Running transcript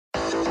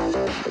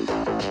Welcome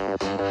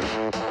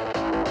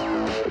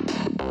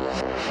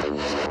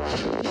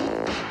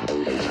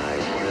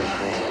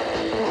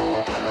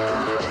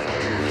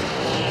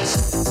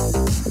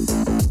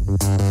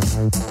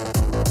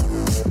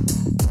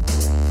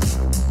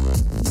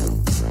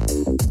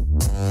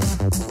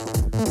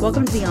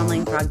to the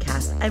Online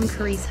Fraudcast. I'm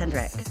Karisse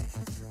Hendrick.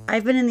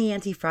 I've been in the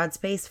anti-fraud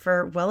space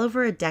for well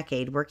over a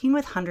decade, working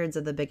with hundreds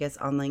of the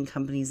biggest online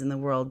companies in the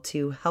world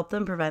to help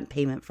them prevent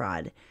payment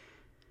fraud.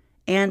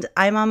 And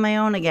I'm on my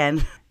own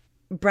again.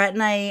 Brett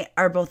and I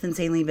are both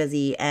insanely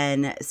busy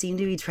and seem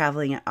to be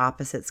traveling at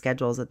opposite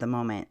schedules at the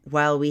moment.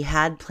 While we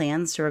had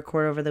plans to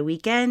record over the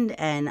weekend,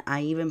 and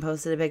I even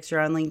posted a picture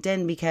on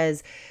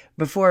LinkedIn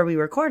before we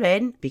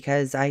recorded,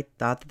 because I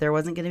thought that there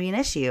wasn't going to be an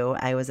issue.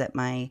 I was at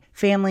my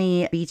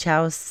family beach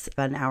house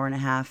about an hour and a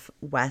half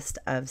west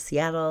of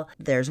Seattle.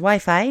 There's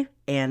Wi-Fi,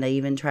 and I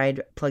even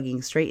tried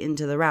plugging straight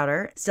into the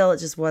router. Still, it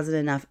just wasn't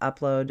enough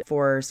upload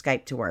for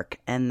Skype to work,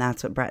 and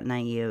that's what Brett and I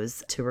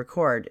use to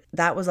record.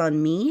 That was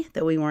on me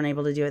that we weren't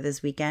able to do it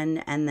this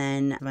weekend, and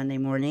then Monday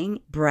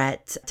morning,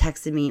 Brett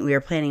texted me. We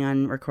were planning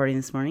on recording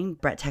this morning.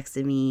 Brett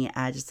texted me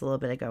just a little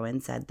bit ago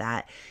and said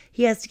that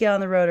he has to get on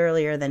the road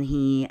earlier than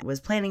he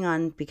was planning on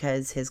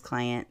because his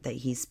client that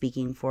he's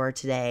speaking for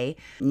today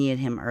needed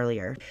him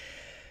earlier.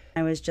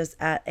 I was just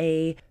at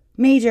a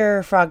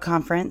major fraud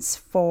conference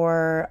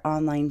for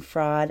online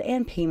fraud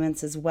and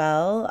payments as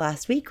well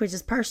last week, which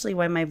is partially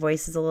why my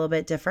voice is a little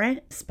bit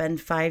different. Spend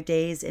 5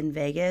 days in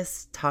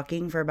Vegas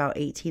talking for about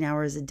 18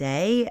 hours a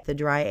day, the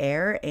dry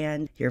air,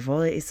 and your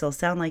voice will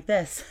sound like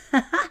this.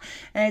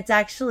 And it's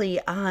actually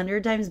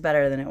 100 times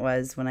better than it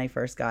was when I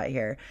first got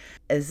here.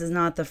 This is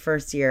not the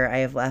first year I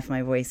have left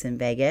my voice in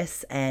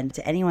Vegas, and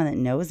to anyone that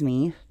knows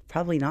me,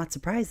 probably not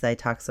surprised that I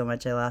talk so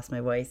much I lost my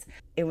voice.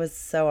 It was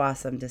so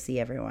awesome to see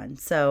everyone.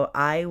 So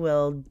I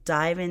will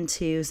dive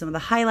into some of the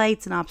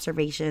highlights and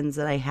observations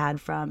that I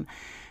had from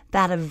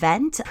that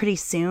event pretty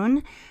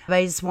soon. But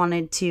I just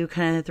wanted to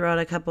kind of throw out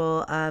a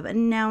couple of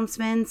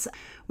announcements.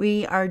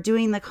 We are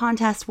doing the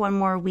contest one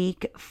more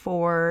week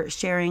for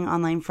sharing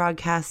Online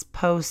Fraudcast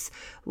posts,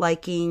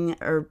 liking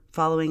or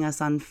following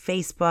us on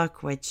Facebook,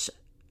 which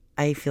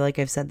I feel like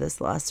I've said this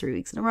the last 3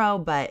 weeks in a row,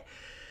 but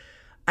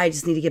I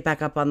just need to get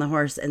back up on the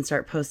horse and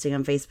start posting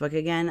on Facebook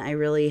again. I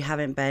really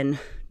haven't been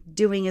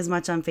doing as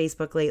much on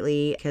Facebook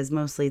lately because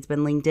mostly it's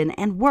been LinkedIn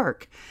and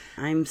work.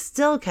 I'm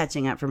still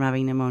catching up from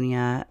having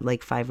pneumonia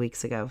like 5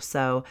 weeks ago.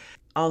 So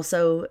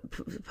also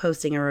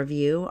posting a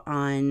review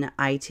on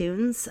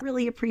iTunes.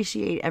 Really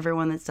appreciate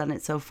everyone that's done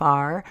it so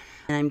far.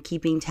 And I'm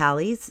keeping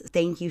tallies.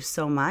 Thank you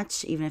so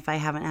much. Even if I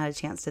haven't had a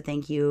chance to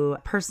thank you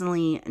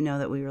personally, know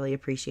that we really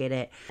appreciate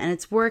it. And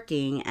it's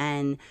working.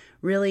 And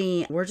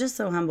really, we're just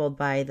so humbled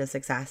by the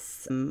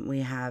success.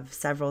 We have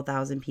several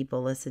thousand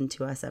people listen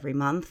to us every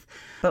month,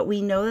 but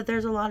we know that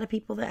there's a lot of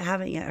people that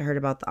haven't yet heard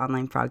about the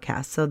Online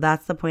Fraudcast. So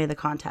that's the point of the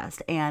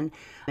contest. And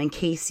in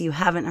case you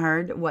haven't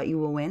heard, what you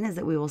will win is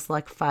that we will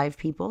select 5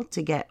 people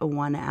to get a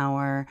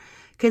 1-hour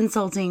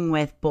consulting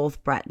with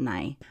both Brett and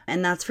I.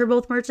 And that's for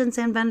both merchants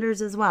and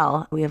vendors as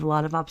well. We have a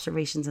lot of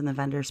observations in the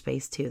vendor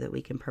space too that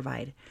we can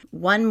provide.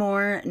 One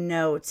more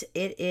note,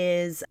 it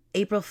is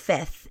April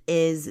 5th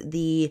is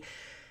the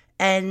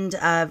end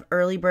of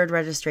early bird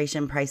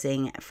registration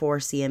pricing for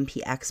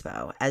CMP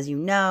Expo. As you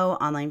know,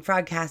 Online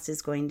Fraudcast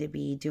is going to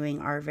be doing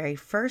our very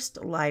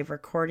first live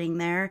recording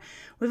there.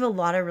 We have a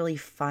lot of really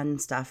fun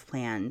stuff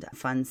planned,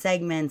 fun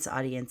segments,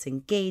 audience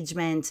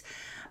engagement.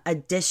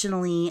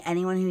 Additionally,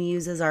 anyone who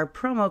uses our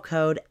promo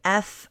code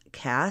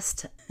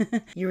FCAST,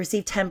 you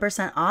receive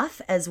 10% off,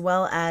 as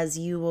well as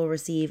you will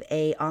receive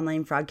a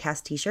Online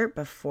Fraudcast t-shirt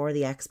before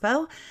the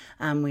expo.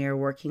 We are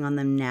working on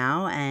them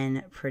now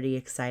and pretty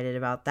excited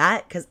about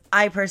that because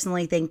I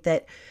personally think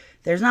that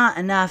there's not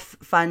enough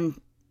fun,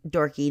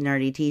 dorky,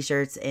 nerdy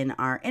t-shirts in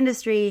our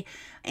industry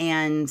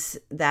and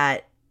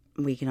that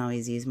we can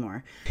always use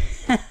more.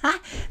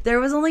 There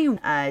was only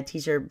a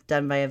t-shirt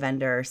done by a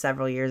vendor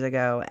several years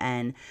ago,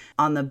 and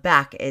on the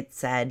back it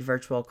said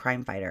Virtual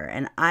Crime Fighter,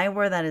 and I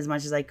wore that as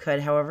much as I could.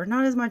 However,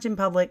 not as much in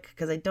public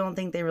because I don't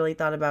think they really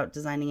thought about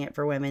designing it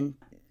for women.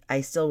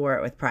 I still wore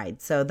it with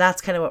pride, so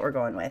that's kind of what we're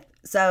going with.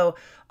 So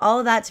all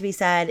of that to be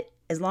said,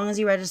 as long as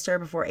you register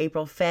before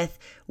April 5th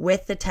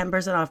with the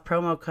 10% off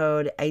promo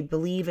code, I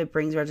believe it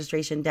brings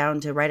registration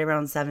down to right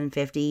around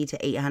 $750 to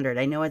 $800.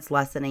 I know it's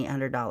less than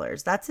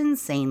 $800. That's an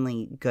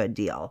insanely good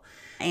deal.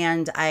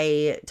 And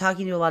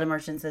talking to a lot of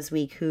merchants this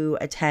week who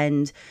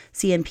attend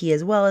CMP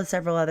as well as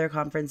several other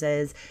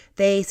conferences,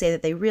 they say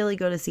that they really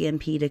go to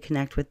CMP to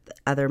connect with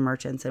other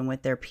merchants and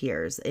with their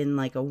peers in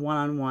like a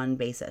one-on-one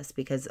basis,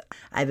 because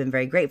I've been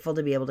very grateful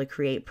to be able to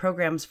create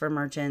programs for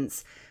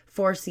merchants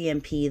for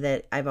CMP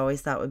that I've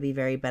always thought would be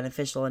very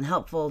beneficial and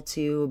helpful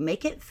to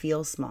make it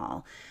feel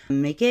small,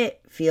 make it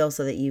feel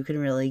so that you can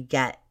really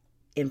get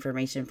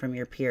information from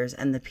your peers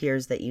and the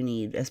peers that you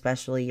need,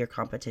 especially your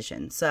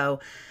competition. So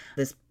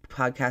this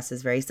podcast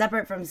is very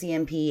separate from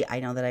CMP. I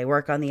know that I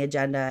work on the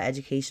agenda,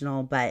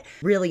 educational, but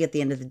really at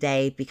the end of the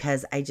day,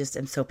 because I just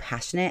am so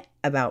passionate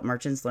about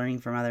merchants learning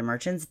from other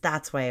merchants,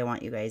 that's why I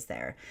want you guys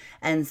there.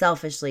 And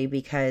selfishly,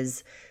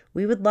 because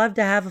we would love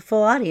to have a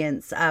full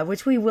audience,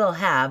 which we will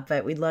have,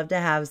 but we'd love to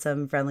have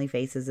some friendly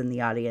faces in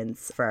the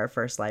audience for our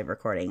first live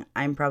recording.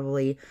 I'm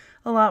probably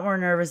a lot more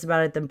nervous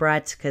about it than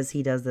Brett because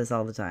he does this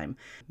all the time.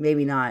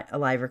 Maybe not a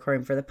live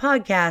recording for the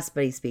podcast,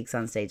 but he speaks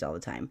on stage all the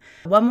time.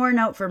 One more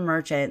note for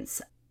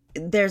merchants.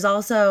 There's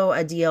also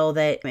a deal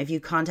that if you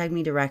contact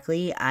me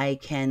directly, I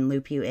can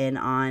loop you in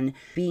on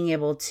being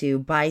able to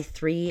buy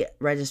 3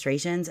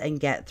 registrations and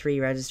get 3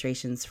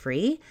 registrations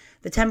free.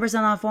 The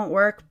 10% off won't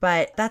work,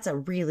 but that's a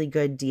really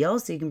good deal.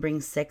 So you can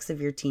bring 6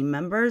 of your team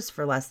members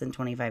for less than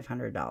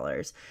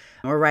 $2,500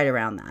 or right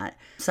around that.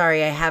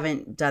 Sorry, I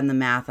haven't done the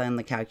math on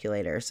the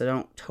calculator, so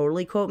don't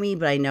totally quote me,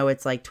 but I know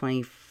it's like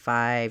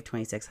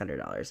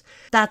 $2,600.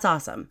 That's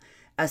awesome.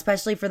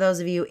 Especially for those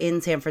of you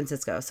in San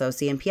Francisco. So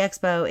CMP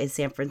Expo is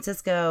San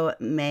Francisco,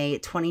 May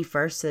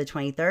 21st to the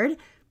 23rd.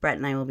 Brett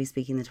and I will be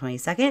speaking the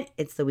 22nd.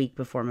 It's the week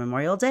before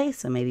Memorial Day,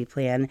 so maybe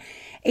plan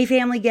a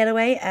family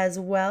getaway as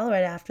well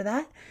right after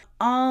that.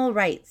 All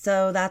right,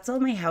 so that's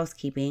all my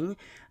housekeeping.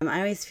 I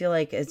always feel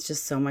like it's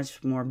just so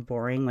much more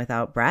boring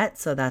without Brett,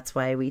 so that's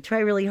why we try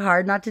really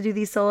hard not to do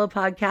these solo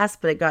podcasts,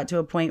 but it got to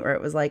a point where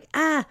it was like,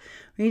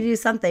 we need to do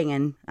something,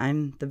 and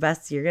I'm the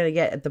best you're going to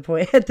get at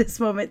this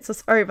moment, so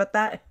sorry about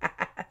that.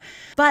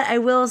 But I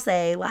will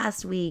say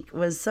last week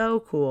was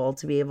so cool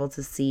to be able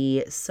to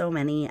see so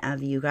many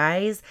of you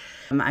guys.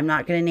 I'm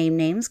not going to name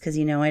names because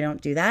you know I don't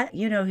do that.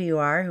 You know who you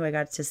are, who I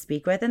got to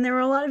speak with, and there were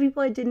a lot of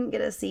people I didn't get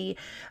to see,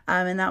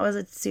 and that was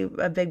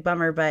a big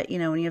bummer. But you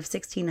know, when you have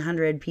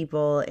 1,600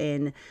 people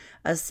in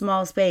a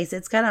small space,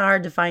 it's kind of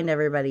hard to find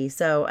everybody.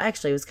 So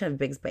actually, it was kind of a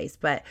big space,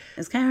 but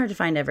it's kind of hard to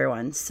find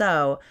everyone.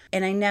 So,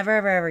 and I never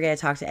ever get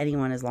to talk to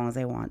anyone as long as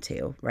I want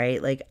to,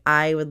 right? Like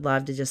I would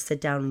love to just sit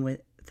down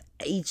with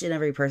each and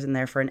every person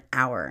there for an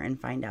hour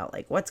and find out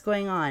like what's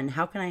going on,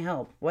 how can I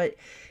help, what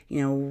do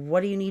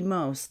you need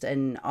most,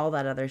 and all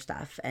that other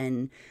stuff.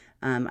 And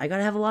I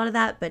gotta have a lot of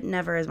that, but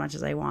never as much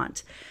as I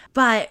want.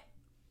 But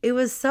it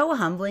was so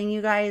humbling,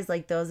 you guys,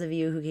 like those of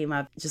you who came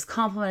up, just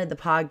complimented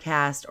the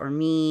podcast or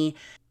me.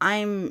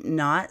 I'm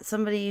not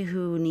somebody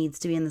who needs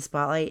to be in the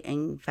spotlight.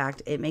 In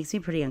fact, it makes me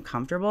pretty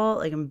uncomfortable.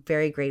 Like I'm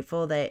very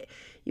grateful that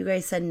you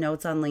guys send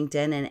notes on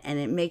LinkedIn and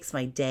it makes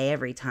my day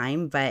every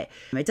time, but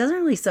it doesn't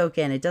really soak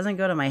in. It doesn't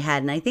go to my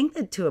head. And I think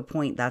that to a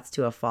point that's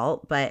to a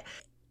fault, but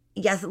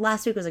yes,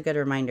 last week was a good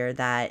reminder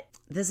that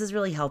this is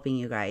really helping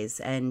you guys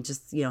and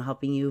just,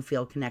 helping you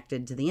feel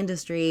connected to the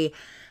industry,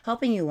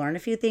 helping you learn a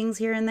few things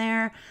here and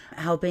there,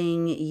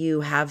 helping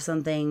you have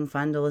something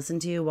fun to listen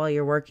to while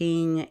you're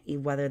working,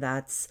 whether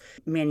that's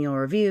manual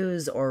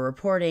reviews or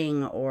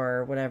reporting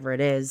or whatever it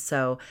is.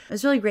 So I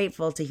was really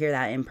grateful to hear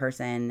that in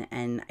person.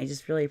 And I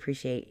just really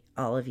appreciate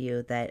all of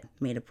you that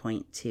made a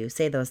point to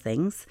say those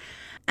things.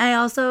 I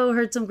also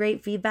heard some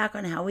great feedback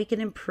on how we can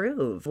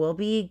improve. We'll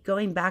be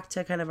going back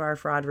to kind of our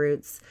fraud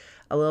roots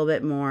a little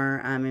bit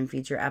more in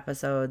future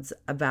episodes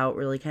about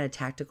really kind of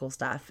tactical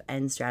stuff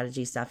and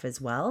strategy stuff as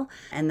well.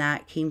 And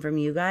that came from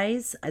you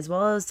guys, as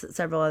well as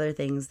several other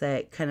things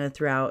that kind of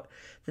throughout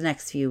the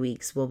next few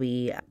weeks we'll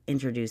be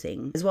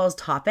introducing, as well as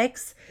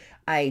topics.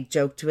 I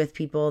joked with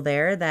people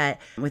there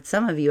with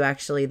some of you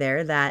actually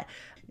there, that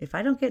if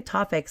I don't get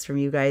topics from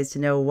you guys to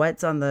know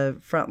what's on the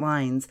front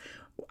lines,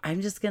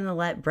 I'm just going to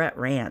let Brett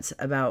rant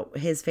about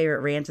his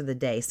favorite rant of the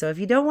day. So if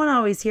you don't want to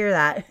always hear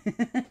that,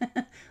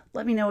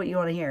 let me know what you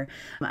want to hear.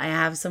 I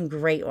have some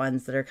great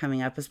ones that are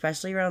coming up,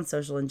 especially around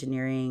social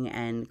engineering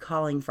and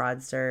calling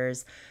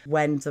fraudsters,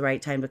 when's the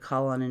right time to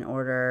call on an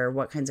order,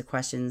 what kinds of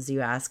questions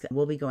you ask.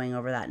 We'll be going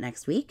over that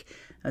next week.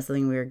 That was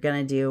something we were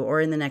going to do, or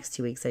in the next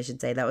 2 weeks, I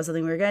should say. That was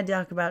something we were going to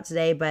talk about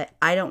today, but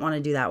I don't want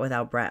to do that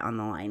without Brett on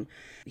the line.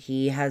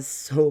 He has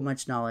so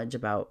much knowledge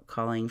about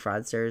calling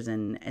fraudsters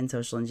and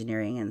social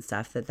engineering and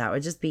stuff that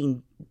would just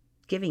be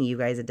giving you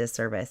guys a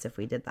disservice if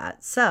we did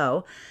that.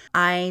 So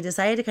I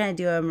decided to kind of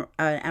do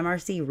an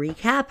MRC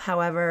recap.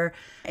 However,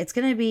 it's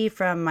going to be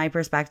from my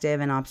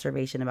perspective and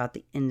observation about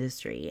the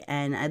industry.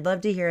 And I'd love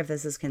to hear if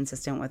this is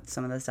consistent with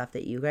some of the stuff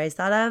that you guys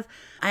thought of.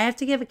 I have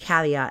to give a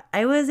caveat.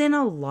 I was in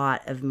a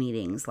lot of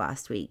meetings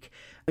last week,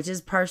 which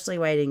is partially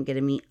why I didn't get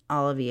to meet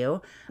all of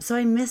you. So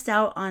I missed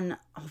out on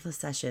all the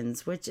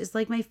sessions, which is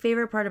like my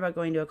favorite part about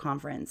going to a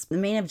conference. The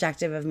main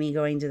objective of me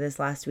going to this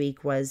last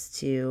week was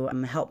to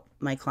help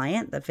my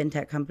client, the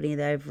fintech company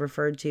that I've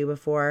referred to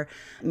before,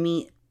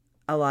 meet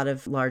a lot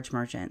of large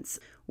merchants.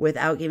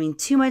 Without giving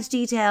too much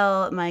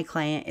detail, my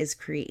client is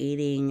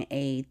creating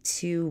a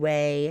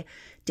two-way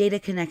data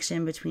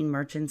connection between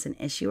merchants and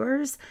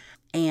issuers.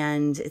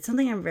 And it's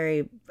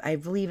something I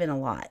believe in a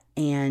lot.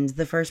 And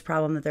the first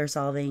problem that they're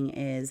solving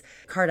is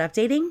card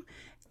updating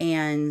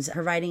and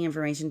providing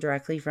information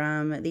directly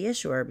from the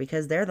issuer,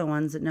 because they're the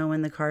ones that know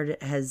when the card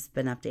has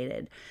been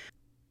updated.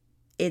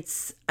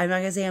 I'm not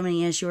going to say how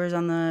many issuers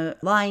on the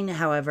line.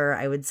 However,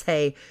 I would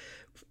say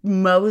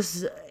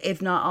most,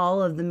 if not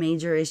all, of the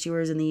major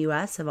issuers in the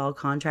US have all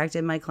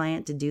contracted my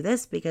client to do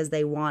this because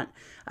they want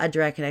a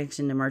direct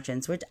connection to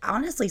merchants, which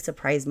honestly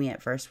surprised me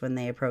at first when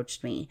they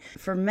approached me.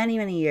 For many,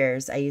 many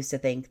years, I used to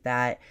think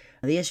that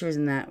the issuers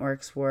and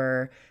networks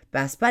were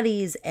best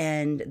buddies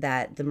and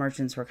that the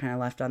merchants were kind of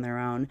left on their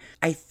own.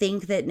 I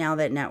think that now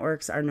that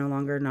networks are no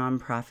longer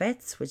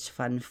nonprofits, which,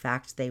 fun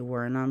fact, they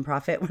were a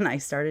nonprofit when I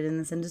started in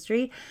this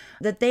industry,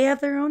 that they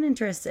have their own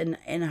interests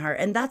in heart.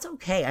 And that's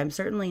okay. I'm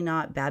certainly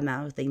not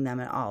bad-mouthing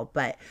them at all.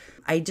 But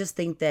I just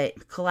think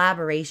that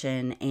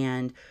collaboration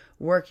and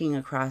working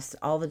across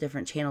all the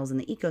different channels in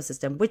the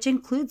ecosystem, which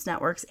includes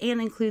networks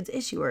and includes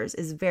issuers,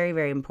 is very,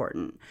 very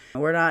important.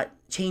 We're not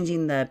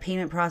changing the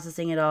payment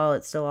processing at all.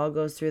 It still all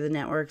goes through the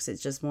networks.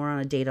 It's just more on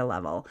a data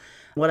level.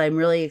 What I'm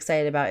really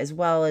excited about as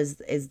well is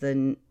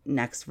the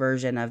next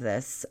version of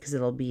this, because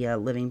it'll be a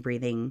living,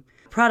 breathing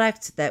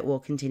product that will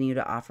continue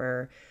to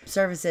offer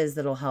services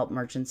that'll help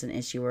merchants and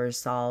issuers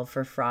solve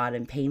for fraud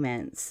and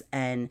payments.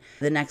 And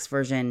the next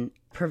version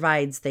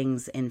provides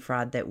things in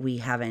fraud that we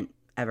haven't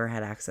ever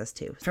had access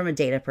to from a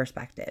data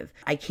perspective.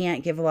 I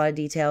can't give a lot of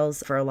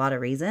details for a lot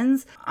of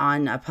reasons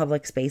on a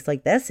public space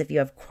like this. If you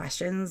have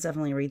questions,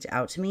 definitely reach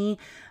out to me.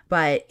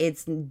 But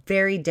it's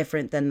very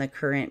different than the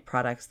current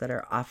products that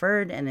are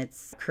offered, and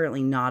it's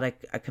currently not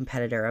a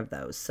competitor of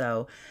those.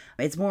 So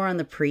it's more on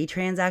the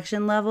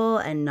pre-transaction level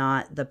and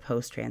not the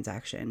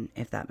post-transaction,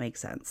 if that makes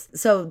sense.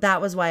 So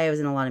that was why I was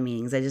in a lot of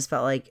meetings. I just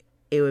felt like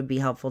it would be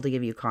helpful to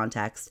give you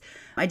context.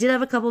 I did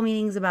have a couple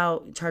meetings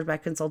about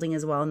chargeback consulting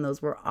as well, and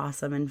those were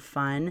awesome and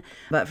fun.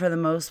 But for the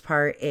most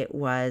part, it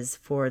was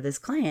for this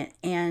client.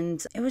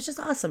 And it was just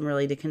awesome,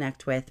 really, to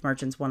connect with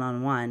merchants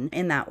one-on-one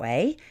in that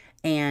way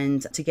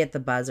and to get the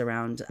buzz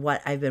around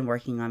what I've been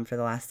working on for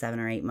the last 7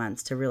 or 8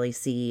 months to really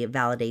see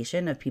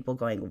validation of people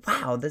going,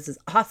 wow, this is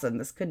awesome.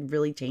 This could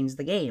really change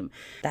the game.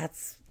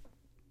 That's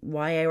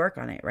why I work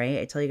on it, right?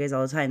 I tell you guys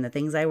all the time, the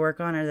things I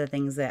work on are the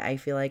things that I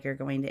feel like are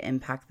going to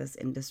impact this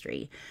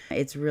industry.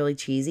 It's really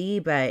cheesy,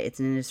 but it's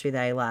an industry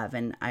that I love.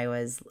 And I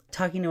was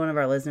talking to one of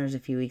our listeners a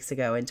few weeks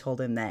ago and told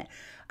him that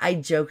I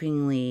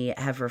jokingly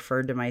have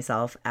referred to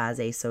myself as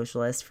a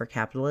socialist for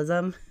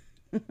capitalism.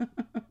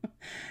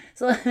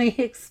 So let me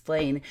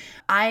explain.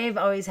 I've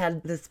always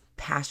had this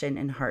passion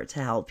and heart to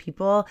help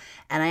people.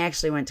 And I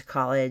actually went to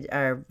college,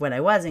 or when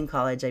I was in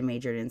college, I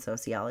majored in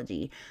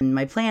sociology. And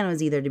my plan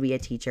was either to be a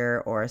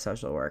teacher or a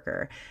social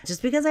worker,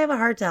 just because I have a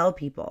heart to help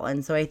people.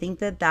 And so I think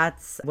that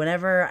that's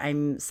whenever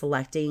I'm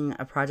selecting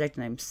a project,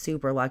 and I'm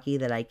super lucky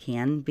that I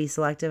can be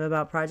selective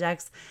about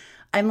projects,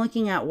 I'm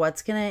looking at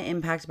what's going to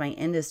impact my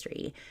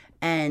industry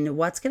and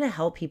what's going to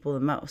help people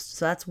the most.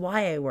 So that's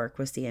why I work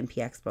with CMP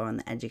Expo on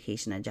the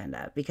education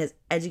agenda, because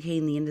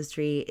educating the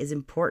industry is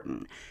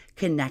important.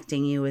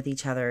 Connecting you with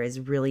each other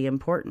is really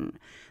important.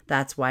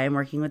 That's why I'm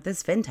working with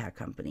this fintech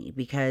company,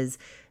 because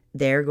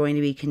they're going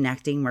to be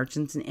connecting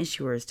merchants and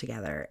issuers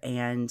together.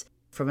 And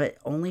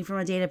only from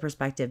a data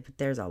perspective, but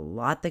there's a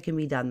lot that can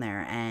be done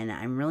there. And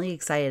I'm really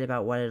excited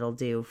about what it'll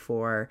do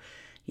for,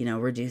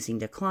 reducing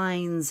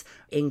declines,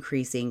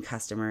 increasing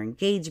customer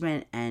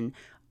engagement, and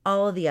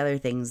all of the other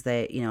things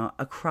that,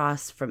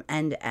 across from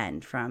end to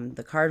end, from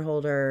the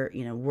cardholder,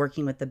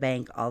 working with the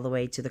bank all the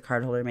way to the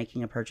cardholder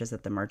making a purchase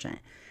at the merchant.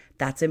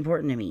 That's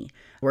important to me.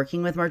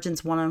 Working with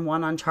merchants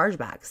one-on-one on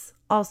chargebacks,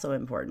 also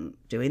important.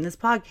 Doing this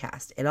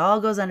podcast, it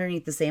all goes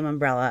underneath the same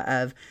umbrella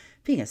of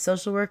being a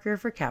social worker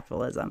for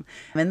capitalism.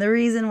 And the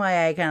reason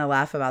why I kind of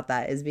laugh about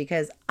that is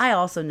because I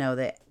also know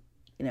that,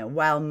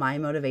 while my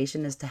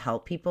motivation is to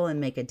help people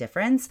and make a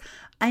difference,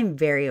 I'm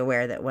very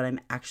aware that what I'm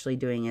actually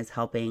doing is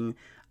helping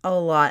a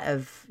lot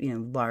of,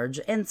 large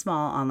and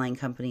small online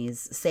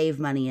companies save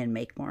money and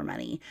make more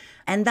money.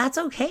 And that's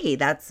okay.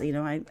 That's,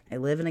 I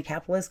live in a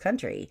capitalist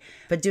country,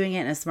 but doing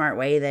it in a smart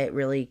way that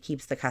really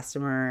keeps the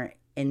customer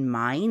in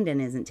mind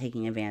and isn't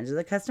taking advantage of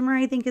the customer,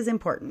 I think is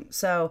important.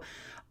 So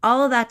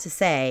all of that to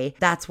say,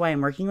 that's why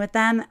I'm working with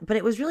them. But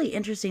it was really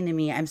interesting to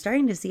me. I'm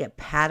starting to see a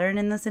pattern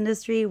in this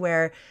industry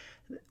where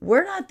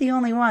we're not the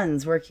only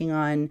ones working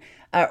on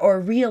or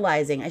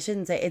realizing, I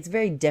shouldn't say, it's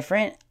very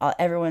different.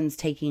 Everyone's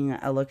taking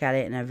a look at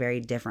it in a very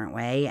different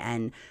way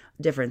and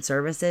different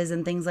services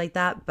and things like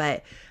that.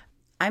 But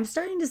I'm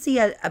starting to see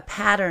a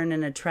pattern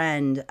and a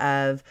trend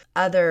of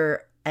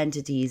other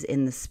entities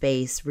in the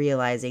space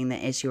realizing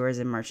that issuers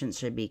and merchants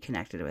should be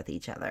connected with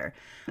each other.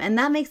 And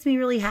that makes me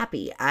really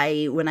happy.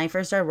 When I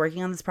first started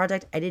working on this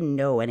project, I didn't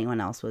know anyone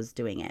else was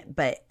doing it.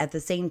 But at the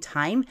same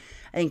time,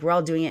 I think we're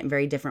all doing it in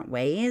very different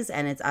ways.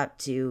 And it's up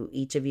to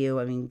each of you.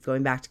 I mean,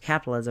 going back to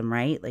capitalism,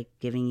 right? Like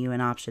giving you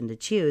an option to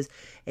choose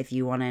if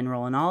you want to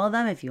enroll in all of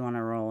them, if you want to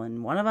enroll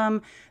in one of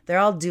them. They're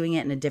all doing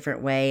it in a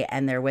different way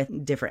and they're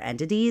with different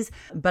entities.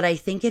 But I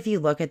think if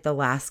you look at the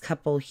last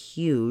couple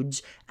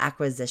huge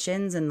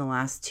acquisitions in the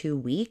last 2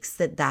 weeks,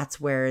 that's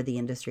where the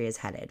industry is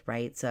headed,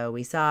 right? So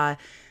we saw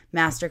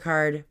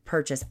MasterCard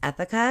purchase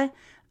Ethica.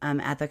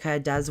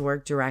 Ethica does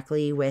work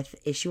directly with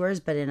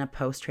issuers, but in a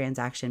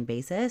post-transaction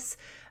basis.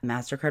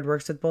 MasterCard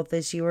works with both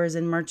issuers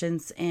and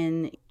merchants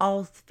in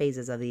all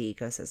phases of the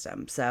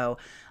ecosystem. So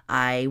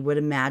I would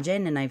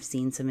imagine, and I've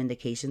seen some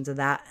indications of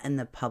that in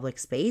the public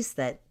space,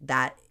 that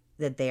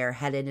they are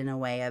headed in a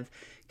way of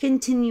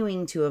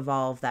continuing to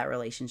evolve that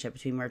relationship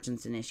between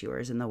merchants and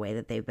issuers in the way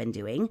that they've been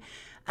doing.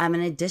 And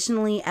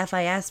additionally,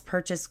 FIS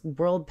purchased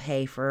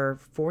WorldPay for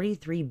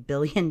 $43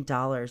 billion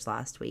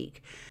last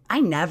week. I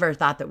never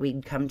thought that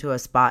we'd come to a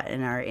spot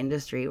in our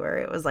industry where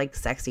it was like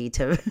sexy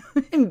to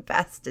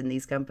invest in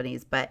these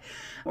companies,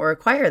 or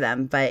acquire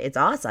them. But it's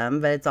awesome.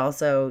 But it's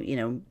also,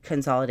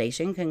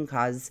 consolidation can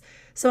cause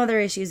some other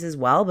issues as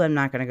well, but I'm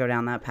not going to go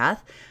down that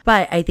path.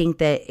 But I think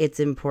that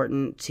it's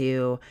important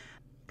to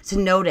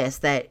notice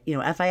that,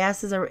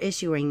 FIS is our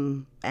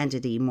issuing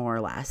entity more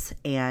or less,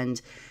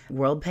 and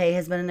WorldPay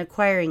has been an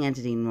acquiring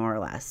entity more or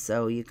less.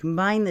 So you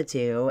combine the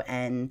two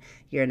and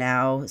you're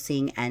now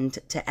seeing end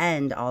to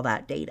end all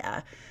that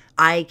data.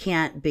 I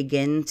can't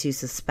begin to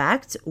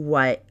suspect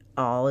what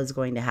all is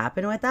going to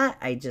happen with that.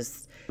 I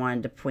just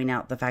wanted to point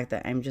out the fact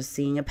that I'm just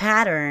seeing a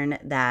pattern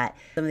that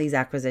some of these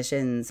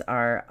acquisitions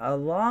are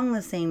along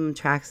the same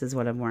tracks as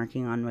what I'm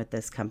working on with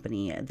this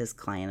company, this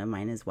client of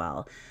mine as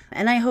well.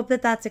 And I hope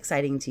that that's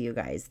exciting to you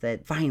guys,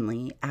 that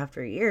finally,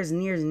 after years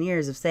and years and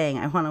years of saying,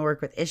 I want to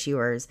work with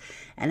issuers,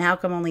 and how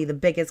come only the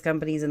biggest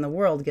companies in the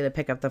world get to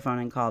pick up the phone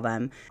and call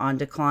them on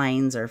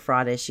declines or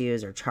fraud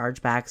issues or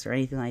chargebacks or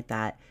anything like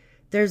that,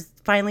 there's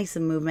finally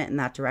some movement in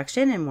that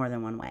direction in more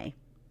than one way.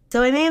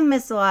 So I may have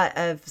missed a lot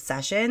of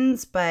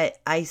sessions, but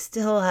I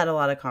still had a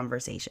lot of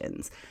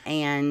conversations.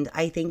 And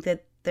I think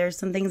that there's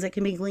some things that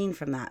can be gleaned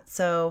from that.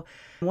 So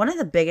one of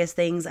the biggest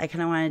things I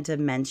kind of wanted to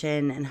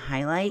mention and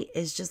highlight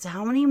is just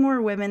how many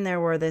more women there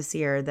were this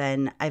year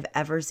than I've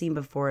ever seen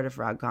before at a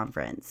fraud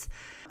conference.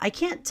 I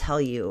can't tell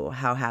you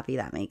how happy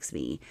that makes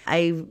me.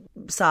 I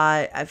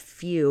saw a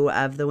few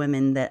of the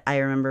women that I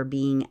remember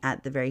being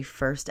at the very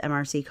first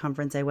MRC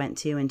conference I went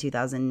to in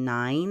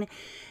 2009.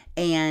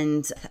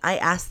 And I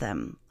asked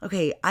them,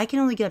 okay, I can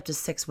only get up to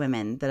 6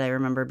 women that I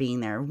remember being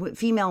there,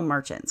 female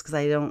merchants, because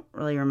I don't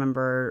really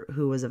remember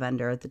who was a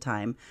vendor at the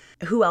time.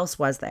 Who else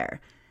was there?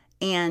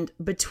 And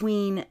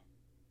between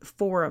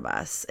 4 of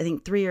us, I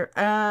think 3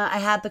 I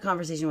had the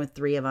conversation with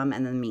 3 of them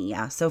and then me.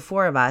 Yeah. So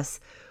 4 of us,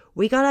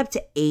 we got up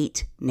to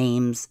 8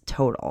 names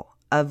total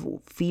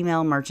of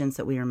female merchants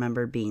that we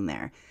remembered being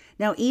there.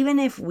 Now, even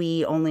if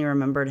we only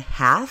remembered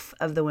half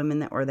of the women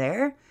that were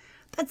there,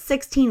 that's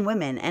 16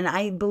 women. And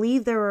I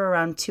believe there were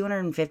around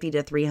 250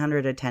 to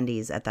 300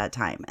 attendees at that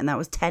time. And that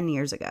was 10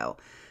 years ago.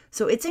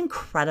 So it's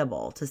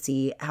incredible to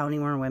see how many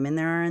more women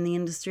there are in the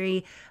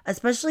industry,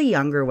 especially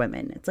younger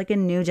women. It's like a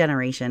new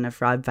generation of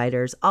fraud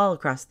fighters all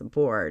across the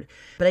board.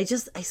 But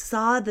I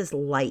saw this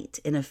light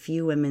in a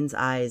few women's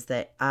eyes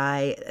that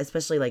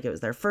especially like it was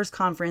their first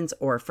conference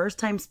or first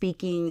time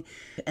speaking,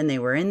 and they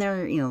were in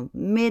their,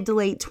 mid to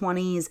late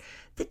 20s.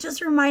 That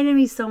just reminded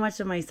me so much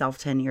of myself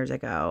 10 years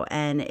ago.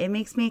 And it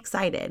makes me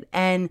excited.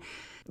 And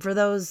for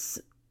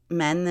those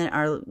men that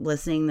are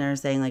listening, they're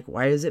saying like,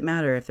 why does it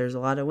matter if there's a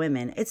lot of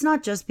women? It's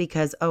not just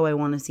because, I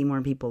want to see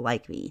more people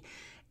like me.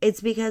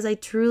 It's because I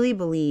truly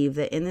believe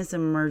that in this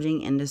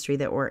emerging industry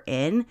that we're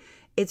in,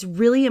 it's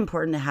really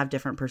important to have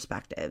different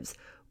perspectives,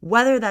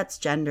 whether that's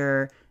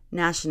gender,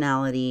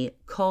 nationality,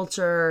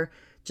 culture,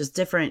 just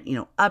different,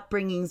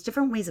 upbringings,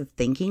 different ways of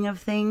thinking of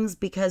things,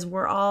 because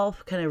we're all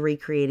kind of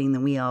recreating the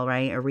wheel,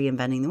 right? Or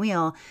reinventing the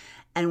wheel.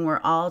 And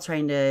we're all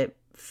trying to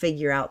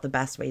figure out the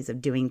best ways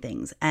of doing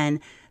things. And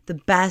the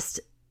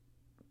best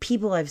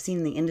people I've seen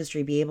in the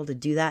industry be able to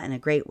do that in a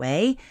great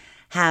way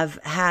have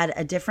had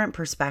a different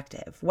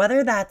perspective.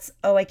 Whether that's,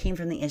 I came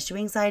from the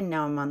issuing side,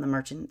 now I'm on the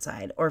merchant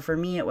side. Or for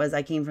me, it was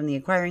I came from the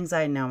acquiring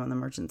side, now I'm on the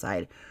merchant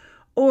side.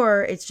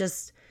 Or it's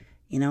just,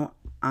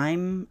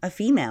 I'm a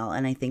female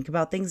and I think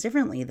about things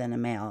differently than a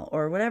male,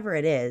 or whatever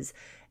it is.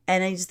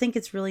 And I just think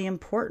it's really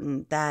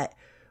important that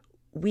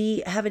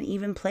we have an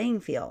even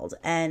playing field.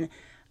 And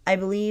I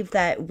believe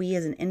that we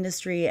as an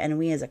industry and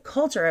we as a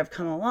culture have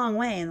come a long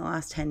way in the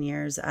last 10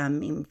 years,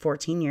 even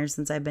 14 years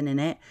since I've been in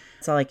it.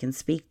 That's all I can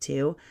speak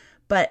to.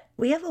 But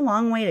we have a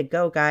long way to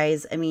go,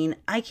 guys. I mean,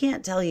 I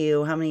can't tell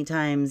you how many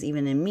times,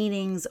 even in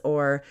meetings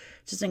or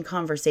just in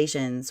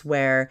conversations,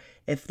 where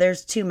if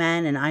there's 2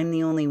 men and I'm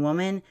the only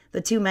woman,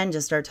 the 2 men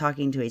just start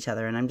talking to each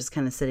other. And I'm just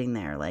kind of sitting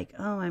there like,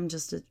 I'm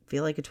just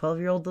feel like a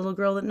 12-year-old little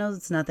girl that knows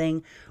it's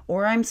nothing.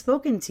 Or I'm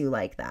spoken to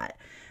like that.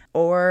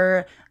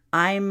 Or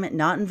I'm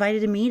not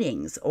invited to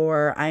meetings,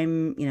 or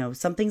I'm,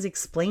 something's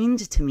explained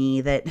to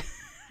me that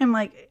I'm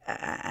like,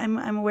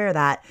 I'm aware of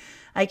that.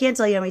 I can't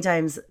tell you how many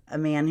times a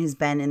man who's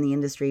been in the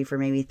industry for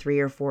maybe 3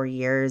 or 4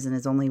 years and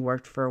has only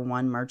worked for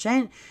one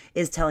merchant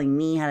is telling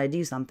me how to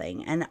do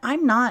something. And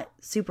I'm not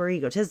super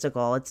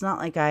egotistical. It's not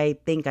like I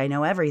think I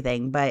know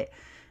everything, but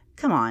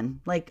come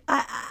on, like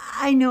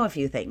I know a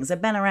few things.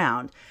 I've been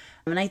around.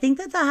 And I think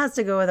that has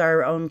to go with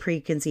our own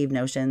preconceived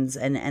notions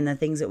and the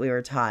things that we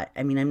were taught.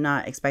 I mean, I'm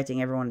not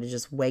expecting everyone to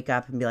just wake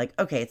up and be like,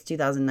 okay, it's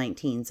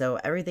 2019. So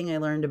everything I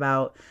learned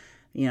about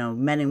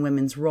men and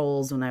women's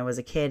roles when I was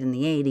a kid in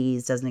the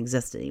 80s doesn't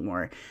exist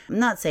anymore. I'm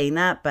not saying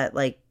that, but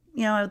I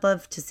would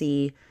love to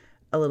see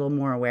a little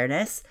more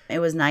awareness. It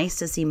was nice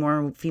to see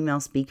more female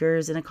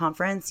speakers in a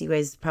conference. You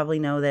guys probably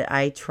know that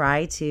I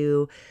try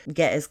to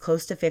get as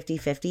close to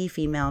 50-50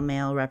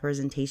 female-male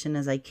representation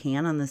as I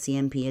can on the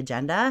CMP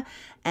agenda.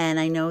 And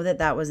I know that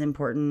that was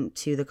important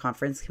to the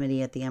conference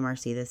committee at the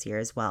MRC this year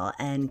as well.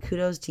 And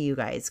kudos to you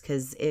guys,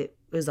 because it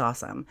was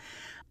awesome.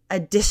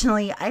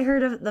 Additionally, I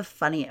heard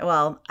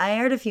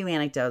a few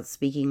anecdotes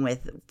speaking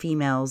with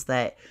females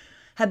that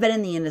have been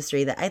in the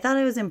industry that I thought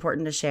it was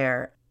important to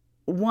share.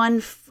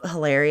 One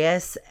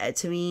hilarious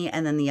to me,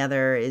 and then the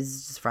other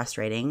is just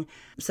frustrating.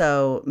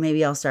 So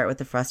maybe I'll start with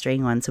the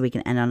frustrating one so we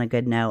can end on a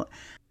good note.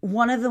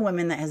 One of the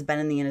women that has been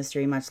in the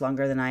industry much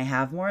longer than I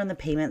have, more on the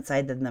payment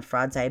side than the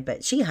fraud side,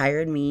 but she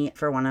hired me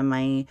for one of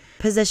my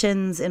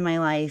positions in my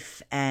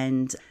life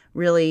and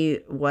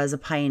really was a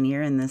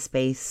pioneer in this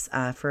space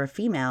for a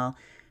female.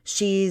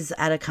 She's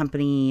at a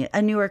company,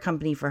 a newer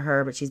company for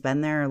her, but she's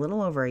been there a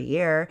little over a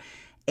year.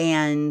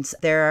 And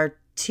there are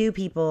 2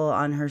 people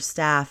on her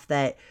staff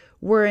that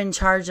were in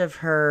charge of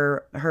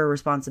her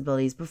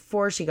responsibilities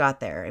before she got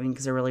there.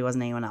 Because there really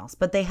wasn't anyone else.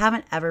 But they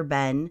haven't ever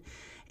been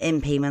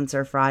in payments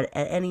or fraud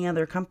at any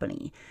other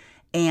company.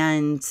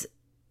 And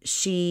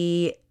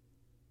she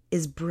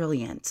is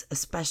brilliant,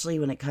 especially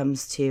when it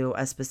comes to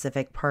a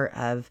specific part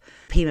of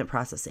payment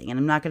processing. And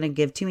I'm not going to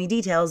give too many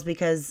details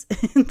because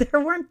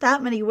there weren't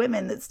that many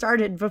women that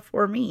started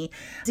before me.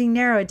 So you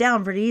narrow it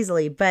down pretty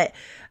easily. But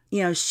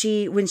when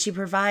she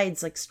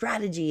provides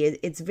strategy,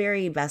 it's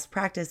very best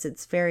practice.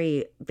 It's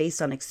very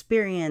based on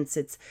experience.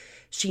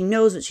 She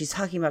knows what she's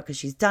talking about because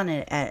she's done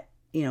it at,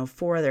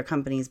 4 other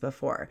companies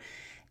before.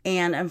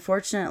 And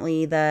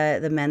unfortunately,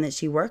 the men that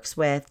she works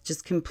with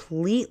just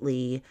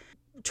completely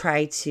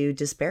try to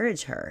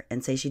disparage her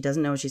and say she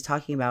doesn't know what she's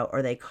talking about,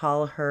 or they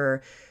call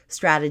her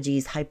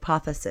strategies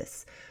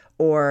hypothesis,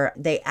 or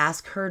they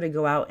ask her to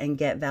go out and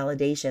get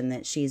validation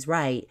that she's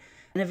right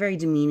in a very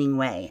demeaning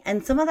way.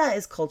 And some of that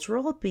is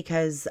cultural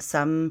because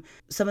some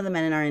of the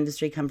men in our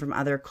industry come from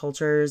other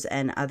cultures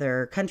and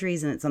other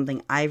countries, and it's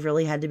something I've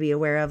really had to be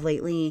aware of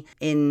lately.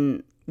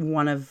 In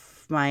one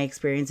of my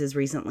experiences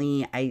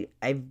recently,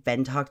 I've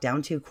been talked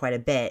down to quite a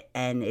bit,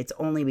 and it's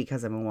only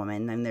because I'm a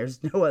woman, and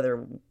there's no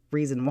other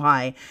reason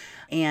why.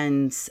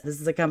 And this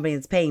is a company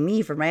that's paying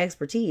me for my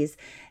expertise.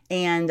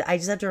 And I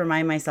just have to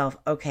remind myself,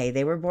 okay,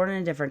 they were born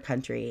in a different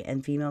country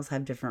and females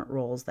have different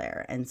roles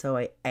there. And so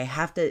I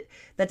have to,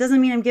 that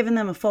doesn't mean I'm giving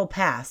them a full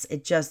pass.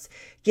 It just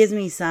gives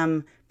me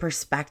some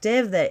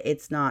perspective that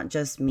it's not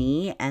just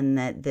me and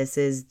that this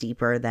is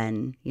deeper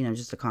than,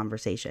 just a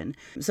conversation.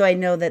 So I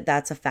know that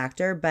that's a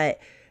factor, but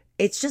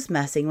it's just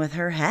messing with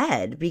her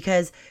head,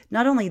 because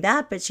not only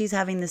that, but she's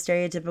having the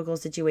stereotypical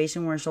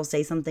situation where she'll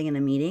say something in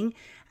a meeting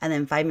and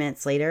then 5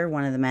 minutes later,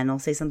 one of the men will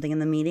say something in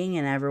the meeting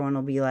and everyone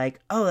will be like,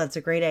 oh, that's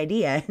a great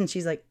idea. And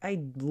she's like, I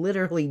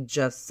literally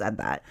just said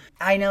that.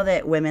 I know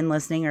that women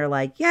listening are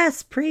like,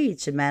 yes,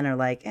 preach. And men are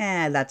like,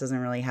 that doesn't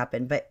really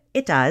happen, but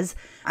it does.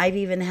 I've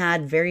even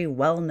had very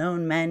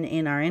well-known men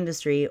in our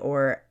industry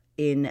or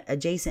in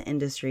adjacent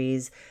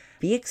industries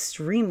be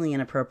extremely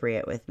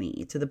inappropriate with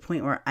me to the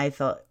point where I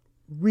felt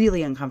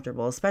really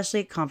uncomfortable,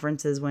 especially at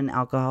conferences when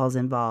alcohol is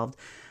involved.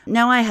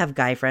 Now I have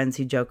guy friends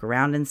who joke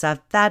around and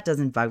stuff. That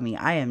doesn't bug me.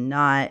 I am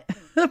not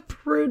a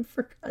prude,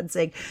 for God's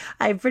sake.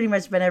 I've pretty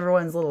much been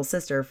everyone's little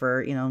sister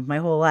for, my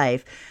whole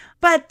life.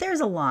 But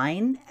there's a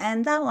line,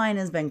 and that line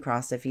has been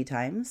crossed a few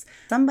times.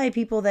 Some by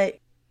people that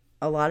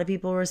a lot of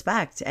people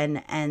respect.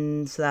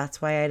 And so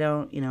that's why I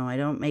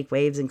don't make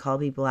waves and call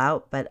people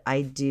out, but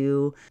I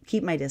do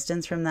keep my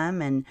distance from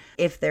them. And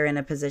if they're in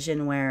a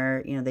position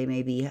where, they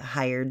may be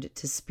hired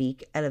to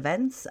speak at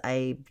events,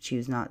 I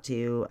choose not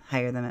to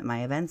hire them at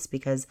my events,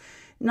 because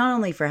not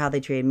only for how they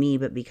treated me,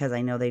 but because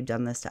I know they've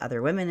done this to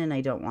other women and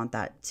I don't want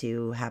that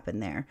to happen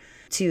there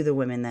to the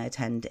women that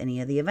attend any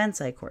of the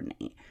events I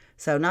coordinate.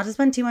 So not to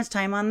spend too much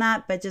time on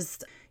that, but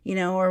just,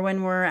 or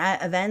when we're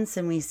at events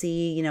and we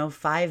see,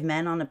 5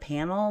 men on a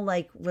panel,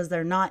 was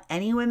there not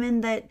any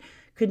women that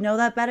could know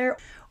that better?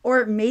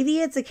 Or maybe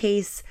it's a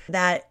case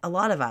that a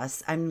lot of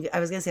us, I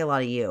was going to say a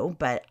lot of you,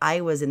 but I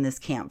was in this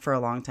camp for a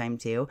long time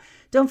too,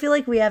 don't feel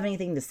like we have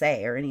anything to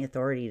say or any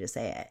authority to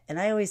say it.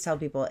 And I always tell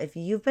people, if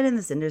you've been in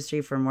this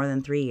industry for more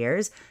than 3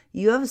 years,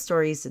 you have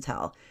stories to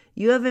tell.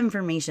 You have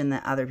information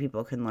that other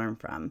people can learn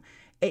from.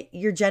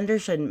 Your gender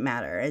shouldn't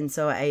matter. And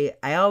so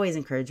I always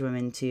encourage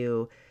women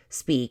to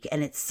speak.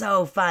 And it's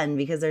so fun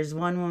because there's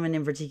one woman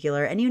in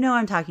particular, and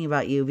I'm talking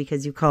about you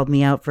because you called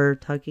me out for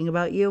talking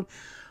about you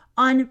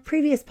on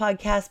previous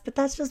podcasts, but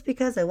that's just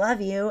because I love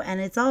you,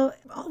 and it's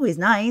always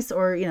nice,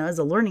 or, as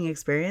a learning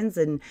experience.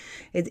 And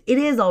it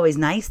is always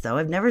nice, though.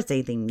 I've never said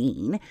anything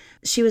mean.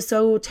 She was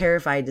so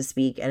terrified to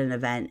speak at an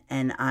event,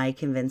 and I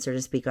convinced her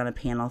to speak on a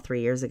panel 3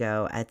 years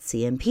ago at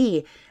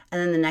CMP. And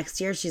then the next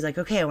year, she's like,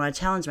 okay, I want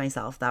to challenge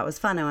myself. That was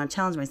fun. I want to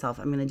challenge myself.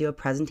 I'm going to do a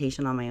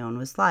presentation on my own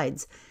with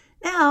slides.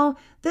 Now,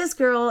 this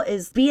girl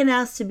is being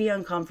asked to be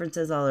on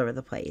conferences all over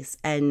the place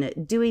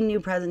and doing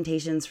new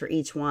presentations for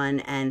each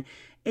one. And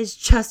is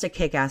just a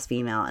kick-ass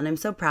female. And I'm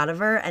so proud of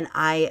her. And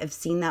I have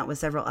seen that with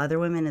several other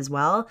women as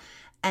well.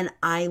 And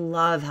I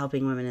love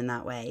helping women in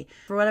that way.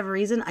 For whatever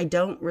reason, I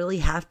don't really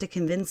have to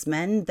convince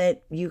men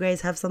that you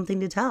guys have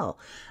something to tell.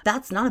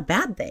 That's not a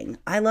bad thing.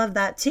 I love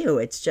that too.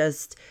 It's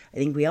just, I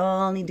think we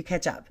all need to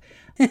catch up.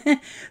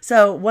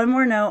 So one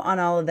more note on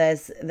all of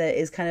this that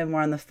is kind of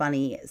more on the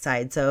funny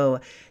side. So,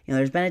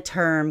 there's been a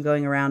term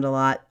going around a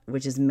lot,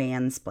 which is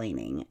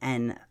mansplaining.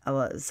 And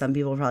some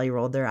people probably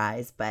rolled their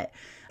eyes, but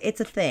it's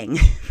a thing.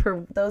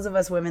 For those of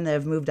us women that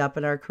have moved up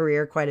in our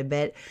career quite a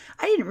bit,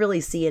 I didn't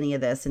really see any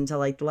of this until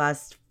like the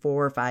last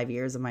 4 or 5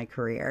 years of my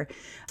career.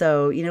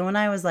 So, when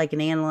I was like an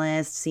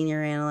analyst,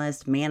 senior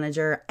analyst,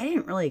 manager, I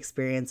didn't really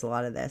experience a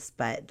lot of this.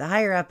 But the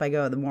higher up I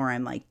go, the more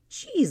I'm like,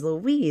 geez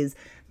Louise,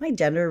 my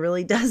gender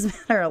really does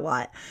matter a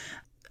lot.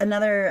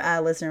 Another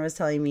listener was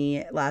telling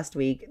me last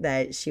week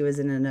that she was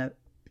in an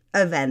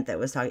event that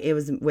was talking, it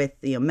was with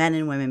men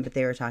and women, but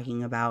they were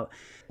talking about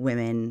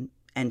women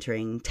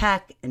entering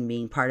tech and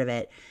being part of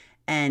it.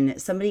 And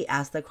somebody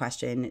asked the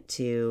question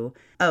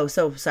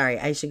sorry,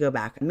 I should go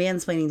back.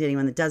 Mansplaining, to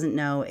anyone that doesn't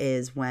know,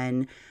 is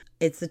when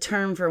it's the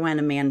term for when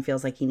a man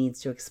feels like he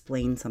needs to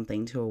explain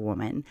something to a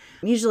woman.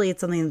 Usually it's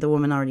something that the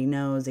woman already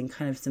knows in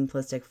kind of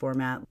simplistic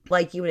format,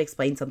 like you would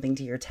explain something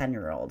to your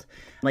 10-year-old,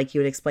 like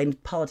you would explain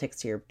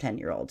politics to your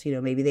 10-year-old.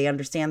 Maybe they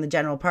understand the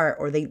general part,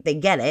 or they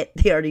get it,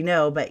 they already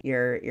know, but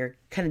you're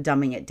kind of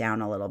dumbing it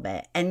down a little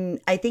bit.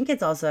 And I think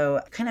it's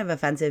also kind of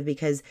offensive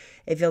because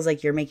it feels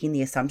like you're making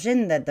the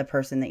assumption that the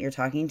person that you're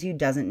talking to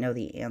doesn't know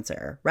the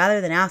answer, rather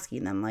than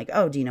asking them like,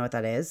 oh, do you know what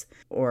that is?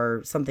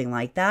 Or something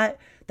like that.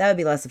 That would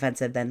be less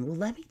offensive than, well,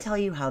 let me tell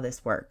you how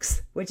this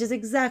works, which is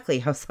exactly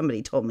how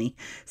somebody told me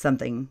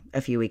something a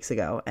few weeks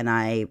ago. And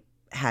I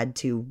had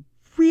to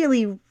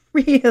really,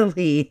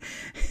 really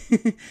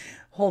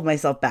hold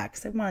myself back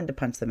because I wanted to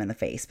punch them in the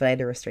face, but I had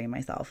to restrain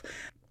myself.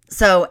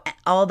 So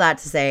all that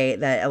to say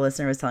that a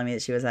listener was telling me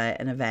that she was at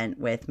an event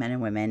with men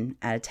and women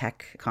at a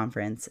tech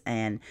conference,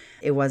 and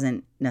it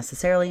wasn't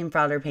necessarily in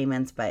fraud or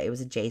payments, but it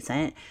was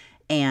adjacent.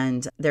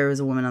 And there was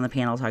a woman on the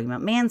panel talking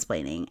about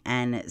mansplaining,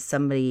 and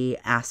somebody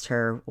asked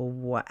her,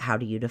 well, how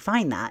do you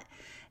define that?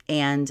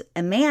 And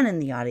a man in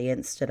the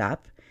audience stood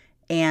up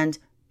and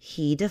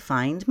he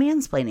defined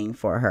mansplaining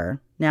for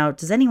her. Now,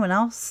 does anyone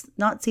else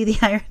not see the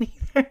irony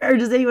there? Or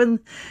does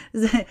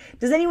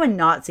anyone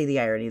not see the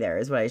irony there,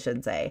 is what I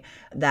should say,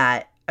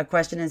 that a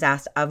question is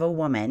asked of a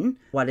woman,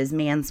 what is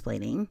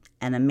mansplaining?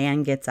 And a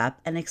man gets up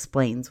and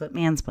explains what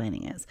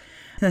mansplaining is.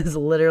 It's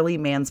literally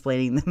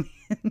mansplaining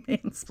the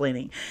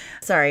mansplaining.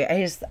 Sorry,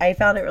 I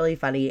found it really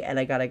funny and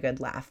I got a good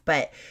laugh.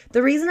 But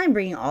the reason I'm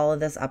bringing all of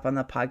this up on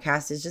the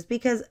podcast is just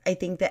because I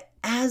think that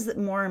as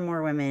more and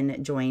more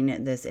women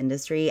join this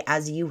industry,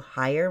 as you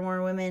hire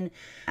more women,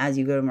 as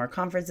you go to more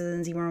conferences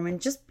and see more women,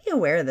 just be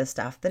aware of this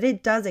stuff, that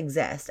it does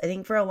exist. I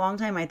think for a long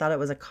time I thought it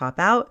was a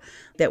cop-out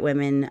that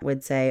women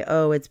would say,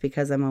 oh, it's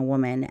because I'm a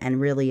woman,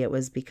 and really it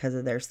was because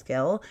of their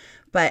skill.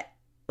 But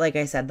like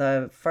I said,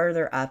 the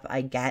further up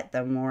I get,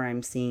 the more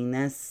I'm seeing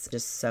this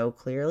just so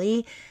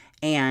clearly.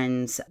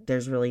 And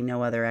there's really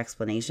no other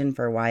explanation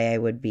for why I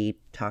would be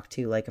talked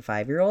to like a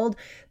 5-year-old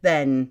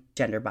than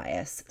gender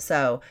bias.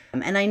 So,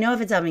 and I know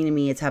if it's happening to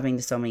me, it's happening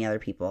to so many other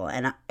people.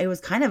 And it was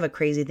kind of a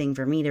crazy thing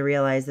for me to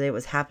realize that it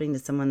was happening to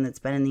someone that's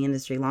been in the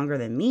industry longer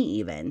than me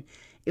even.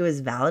 It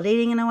was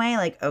validating in a way,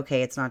 like,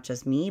 okay, it's not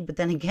just me. But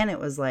then again, it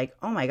was like,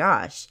 oh my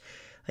gosh,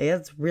 like,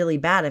 that's really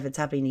bad if it's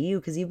happening to you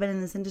because you've been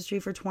in this industry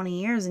for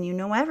 20 years and you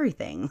know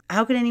everything.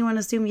 How can anyone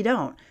assume you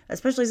don't?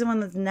 Especially someone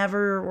that's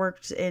never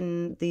worked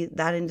in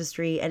that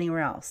industry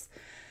anywhere else.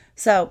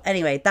 So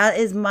anyway, that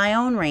is my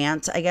own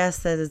rant. I guess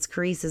that it's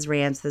Karisse's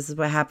rant. This is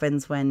what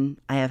happens when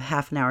I have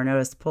half an hour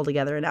notice to pull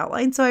together an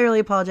outline. So I really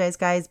apologize,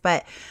 guys,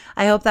 but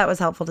I hope that was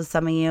helpful to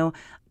some of you.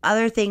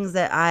 Other things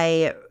that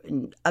I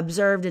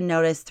observed and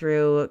noticed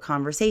through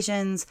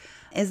conversations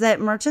is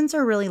that merchants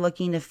are really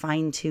looking to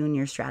fine tune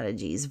your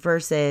strategies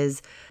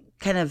versus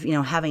kind of,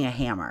 having a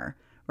hammer,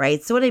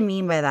 right? So what I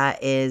mean by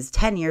that is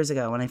 10 years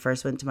ago when I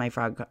first went to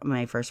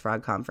my first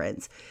fraud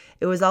conference,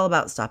 it was all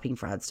about stopping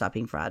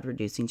fraud,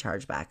 reducing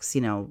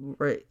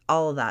chargebacks,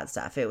 all of that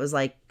stuff. It was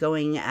like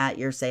going at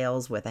your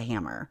sales with a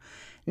hammer.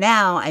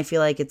 Now I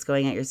feel like it's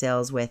going at your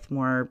sales with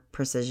more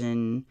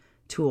precision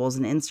tools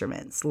and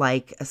instruments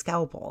like a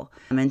scalpel,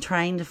 and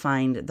trying to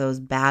find those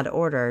bad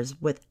orders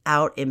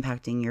without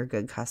impacting your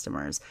good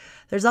customers.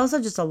 There's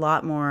also just a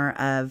lot more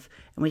of,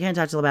 and we kind of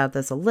talked about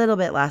this a little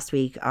bit last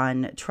week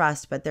on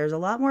trust, but there's a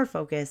lot more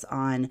focus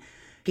on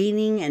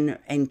gaining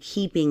and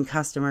keeping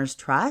customers'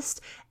 trust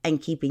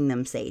and keeping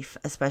them safe,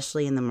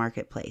 especially in the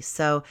marketplace.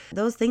 So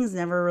those things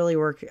never really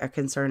were a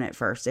concern at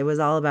first. It was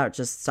all about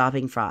just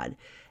stopping fraud.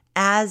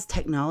 As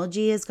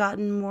technology has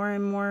gotten more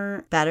and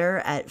more better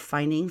at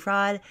finding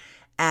fraud,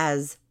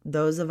 as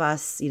those of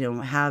us,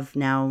 have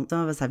now, some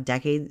of us have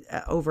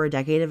over a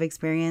decade of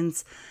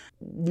experience.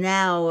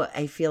 Now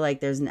I feel like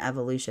there's an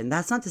evolution.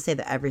 That's not to say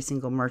that every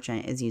single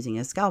merchant is using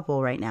a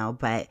scalpel right now,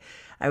 but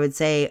I would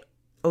say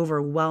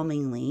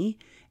overwhelmingly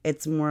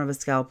It's more of a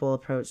scalpel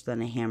approach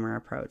than a hammer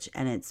approach.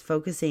 And it's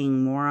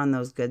focusing more on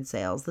those good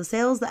sales, the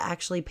sales that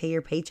actually pay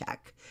your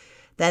paycheck,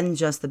 than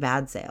just the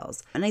bad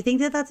sales. And I think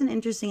that that's an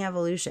interesting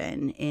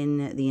evolution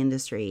in the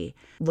industry,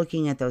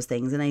 looking at those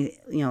things. And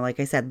like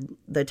I said,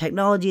 the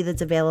technology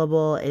that's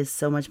available is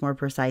so much more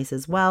precise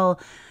as well.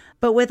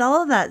 But with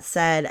all of that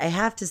said, I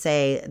have to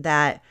say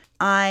that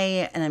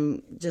and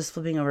I'm just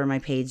flipping over my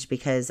page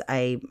because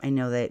I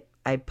know that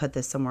I put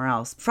this somewhere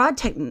else. Fraud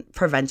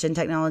prevention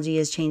technology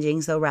is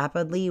changing so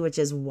rapidly, which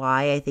is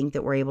why I think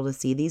that we're able to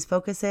see these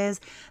focuses.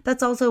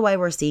 That's also why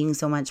we're seeing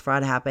so much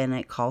fraud happen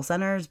at call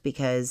centers,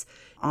 because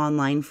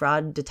online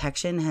fraud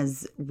detection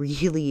has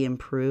really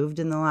improved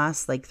in the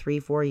last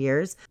 3-4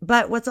 years.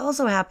 But what's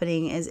also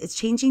happening is it's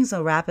changing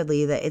so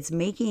rapidly that it's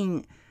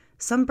making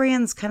some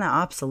brands kind of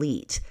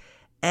obsolete.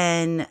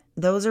 And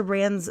those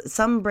are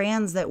some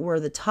brands that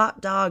were the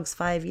top dogs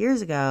 5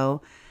 years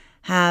ago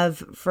have,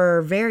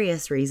 for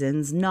various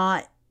reasons,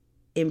 not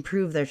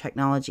improved their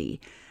technology.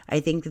 I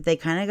think that they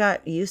kind of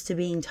got used to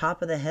being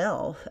top of the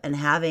hill and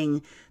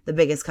having the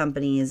biggest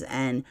companies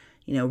and,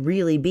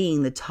 really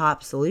being the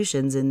top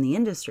solutions in the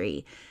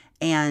industry.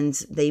 And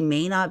they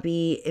may not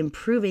be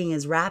improving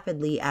as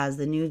rapidly as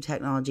the new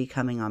technology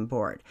coming on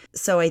board.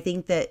 So I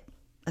think that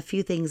a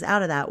few things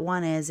out of that.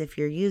 One is, if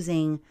you're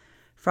using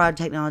fraud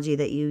technology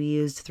that you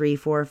used 3,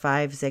 4,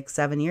 5, 6,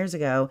 7 years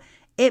ago,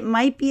 it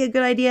might be a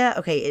good idea.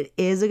 Okay, it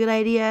is a good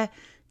idea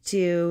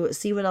to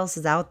see what else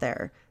is out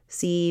there,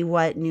 see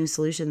what new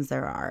solutions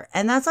there are.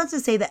 And that's not to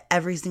say that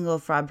every single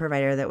fraud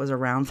provider that was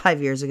around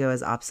 5 years ago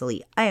is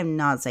obsolete. I am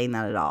not saying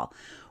that at all.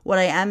 What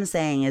I am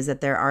saying is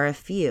that there are a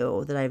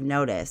few that I've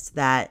noticed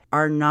that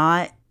are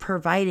not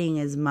providing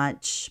as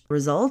much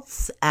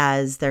results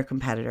as their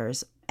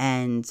competitors.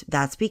 And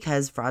that's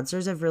because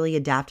fraudsters have really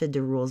adapted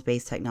to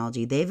rules-based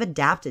technology. They've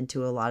adapted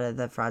to a lot of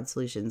the fraud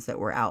solutions that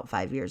were out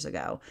 5 years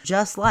ago.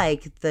 Just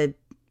like the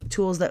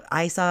tools that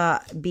I saw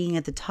being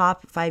at the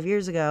top 5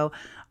 years ago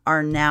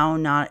are now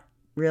not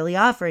really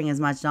offering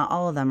as much. Not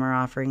all of them are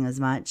offering as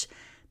much.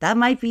 That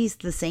might be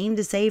the same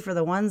to say for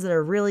the ones that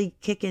are really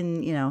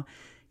kicking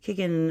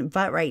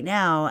butt right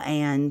now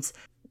and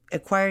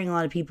acquiring a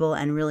lot of people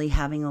and really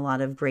having a lot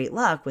of great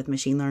luck with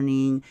machine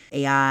learning,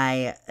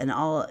 AI, and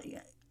all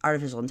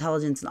artificial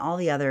intelligence and all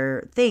the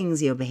other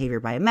things,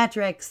 behavior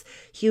biometrics,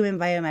 human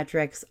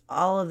biometrics,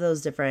 all of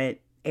those different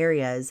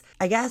areas.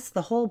 I guess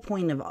the whole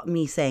point of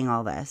me saying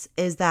all this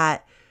is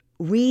that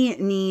we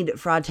need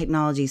fraud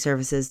technology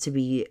services to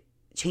be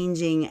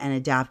changing and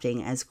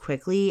adapting as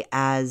quickly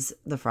as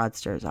the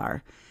fraudsters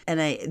are.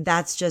 And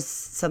that's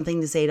just something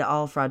to say to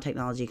all fraud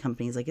technology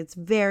companies. It's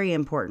very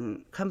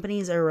important.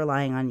 Companies are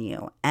relying on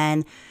you.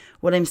 And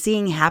what I'm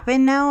seeing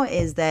happen now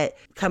is that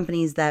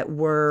companies that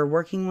were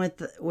working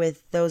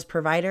with those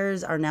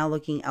providers are now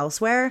looking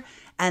elsewhere.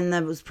 And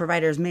those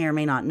providers may or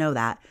may not know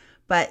that.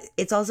 But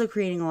it's also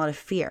creating a lot of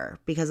fear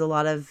because a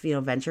lot of,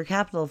 venture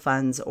capital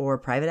funds or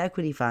private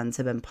equity funds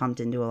have been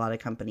pumped into a lot of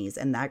companies.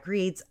 And that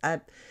creates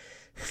a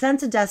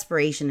sense of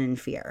desperation and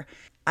fear.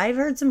 I've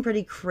heard some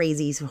pretty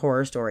crazy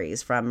horror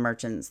stories from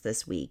merchants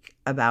this week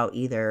about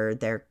either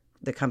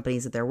the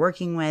companies that they're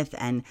working with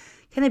and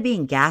kind of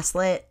being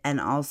gaslit and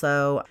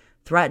also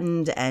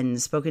threatened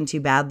and spoken to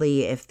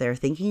badly if they're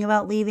thinking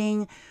about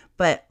leaving,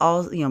 but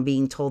all,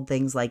 being told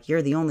things like,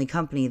 you're the only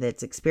company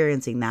that's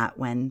experiencing that,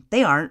 when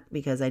they aren't,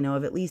 because I know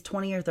of at least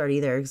 20 or 30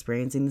 that are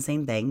experiencing the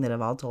same thing, that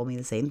have all told me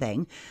the same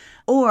thing.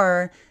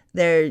 Or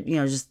they're,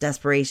 just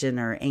desperation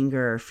or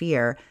anger or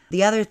fear.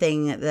 The other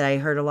thing that I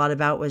heard a lot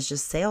about was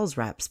just sales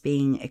reps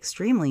being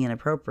extremely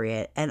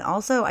inappropriate. And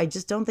also, I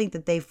just don't think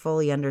that they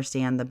fully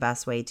understand the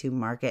best way to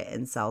market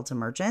and sell to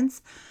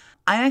merchants.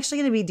 I'm actually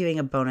going to be doing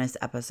a bonus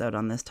episode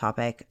on this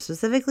topic,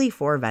 specifically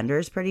for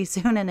vendors pretty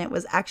soon. And it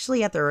was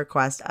actually at the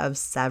request of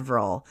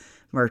several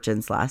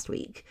merchants last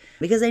week,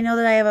 because I know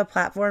that I have a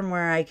platform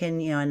where I can,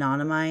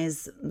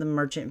 anonymize the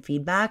merchant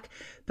feedback,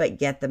 but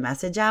get the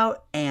message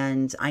out.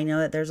 And I know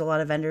that there's a lot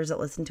of vendors that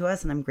listen to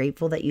us, and I'm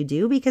grateful that you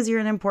do, because you're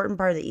an important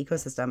part of the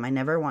ecosystem. I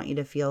never want you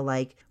to feel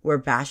like we're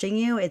bashing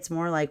you. It's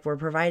more like we're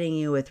providing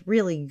you with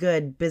really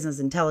good business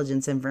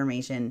intelligence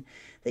information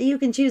that you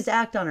can choose to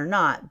act on or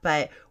not,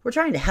 but we're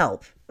trying to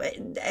help. But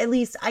at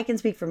least I can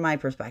speak from my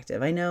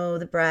perspective. I know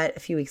that Brett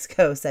a few weeks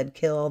ago said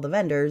kill all the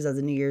vendors as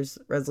a New Year's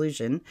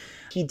resolution.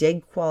 He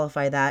did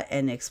qualify that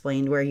and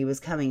explained where he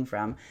was coming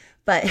from.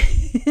 But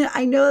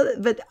I know,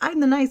 but I'm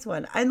the nice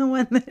one. I'm the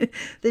one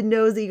that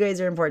knows that you guys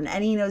are important,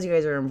 and he knows you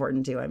guys are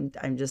important too.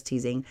 I'm just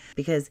teasing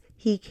because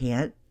he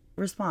can't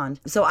respond.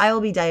 So I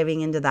will be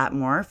diving into that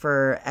more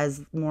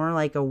as more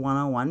like a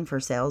 101 for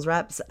sales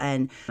reps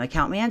and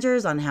account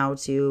managers on how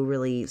to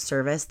really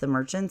service the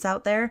merchants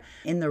out there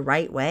in the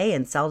right way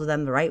and sell to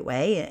them the right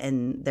way.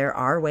 And there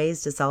are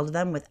ways to sell to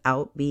them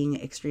without being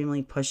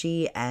extremely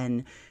pushy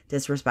and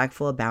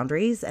disrespectful of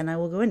boundaries. And I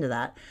will go into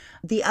that.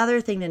 The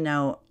other thing to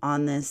note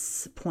on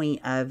this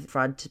point of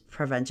fraud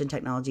prevention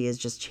technology is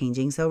just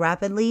changing so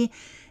rapidly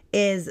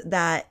is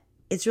that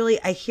it's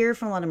really, I hear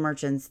from a lot of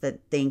merchants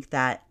that think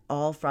that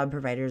all fraud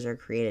providers are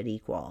created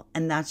equal.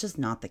 And that's just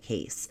not the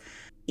case.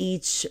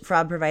 Each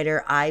fraud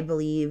provider, I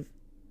believe,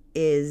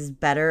 is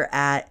better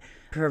at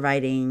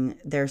providing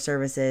their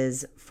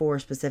services for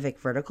specific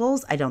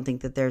verticals. I don't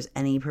think that there's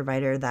any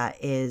provider that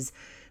is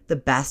the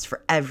best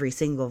for every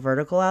single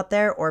vertical out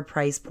there, or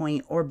price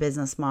point, or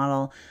business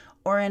model,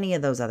 or any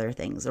of those other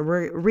things. A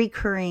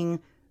recurring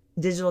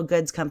digital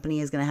goods company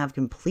is going to have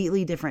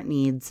completely different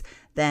needs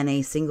than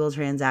a single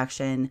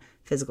transaction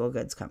physical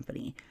goods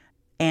company.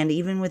 And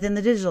even within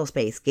the digital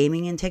space,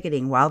 gaming and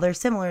ticketing, while they're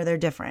similar, they're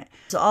different.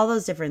 So all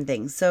those different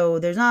things. So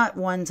there's not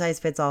one size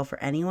fits all for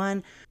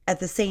anyone. At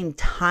the same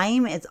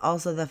time, it's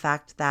also the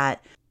fact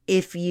that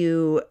if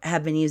you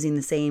have been using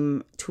the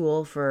same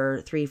tool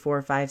for 3,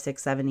 4, 5,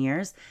 6, 7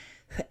 years,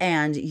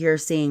 and you're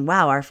seeing,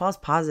 wow, our false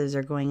positives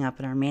are going up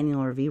and our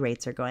manual review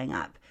rates are going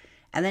up.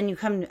 And then you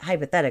come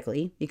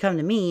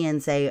to me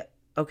and say,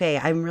 okay,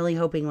 I'm really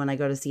hoping when I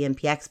go to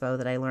CMP Expo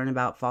that I learn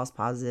about false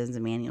positives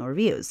and manual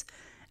reviews.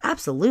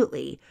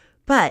 Absolutely.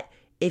 But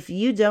if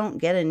you don't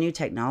get a new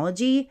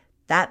technology,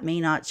 that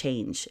may not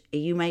change.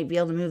 You might be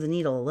able to move the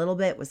needle a little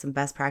bit with some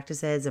best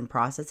practices and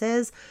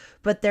processes,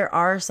 but there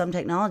are some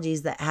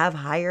technologies that have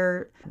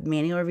higher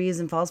manual reviews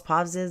and false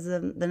positives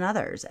than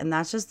others. And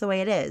that's just the way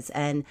it is.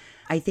 And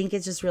I think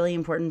it's just really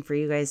important for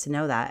you guys to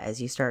know that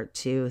as you start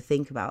to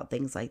think about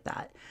things like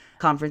that.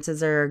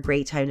 Conferences are a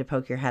great time to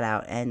poke your head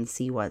out and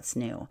see what's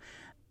new.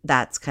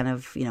 That's kind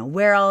of,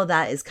 where all of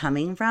that is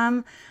coming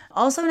from.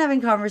 Also, in having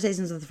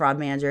conversations with fraud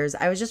managers,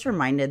 I was just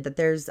reminded that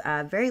there's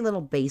very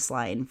little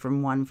baseline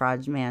from one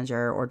fraud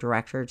manager or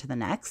director to the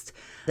next.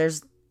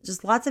 There's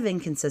just lots of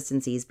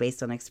inconsistencies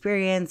based on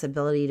experience,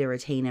 ability to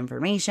retain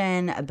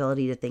information,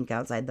 ability to think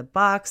outside the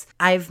box.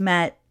 I've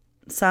met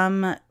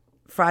some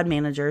fraud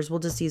managers, we'll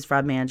just use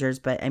fraud managers,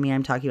 but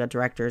I'm talking about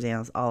directors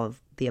and all of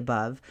the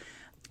above,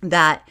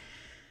 that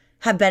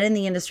have been in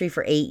the industry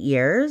for 8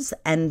 years,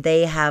 and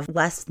they have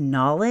less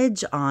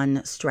knowledge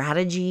on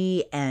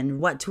strategy and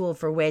what tool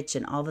for which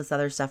and all this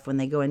other stuff when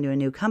they go into a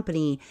new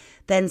company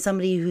than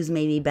somebody who's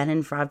maybe been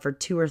in fraud for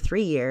 2 or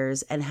 3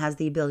 years and has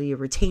the ability to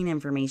retain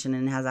information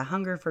and has a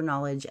hunger for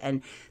knowledge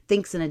and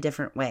thinks in a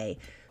different way.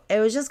 It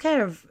was just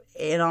kind of,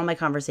 in all my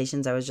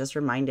conversations, I was just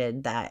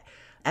reminded that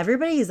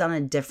everybody is on a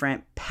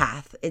different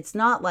path. It's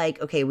not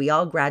like, okay, we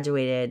all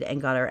graduated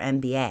and got our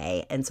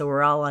MBA, and so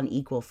we're all on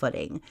equal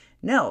footing.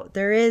 No,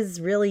 there is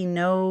really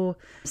no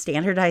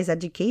standardized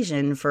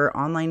education for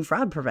online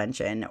fraud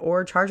prevention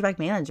or chargeback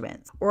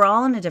management. We're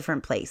all in a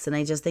different place, and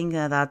I just think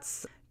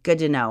that's good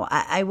to know.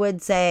 I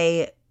would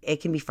say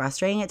it can be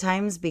frustrating at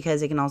times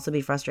because it can also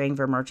be frustrating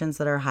for merchants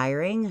that are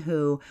hiring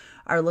who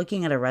are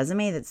looking at a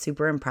resume that's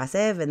super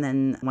impressive, and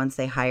then once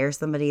they hire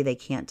somebody, they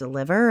can't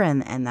deliver,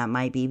 and that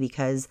might be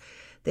because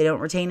they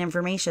don't retain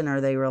information,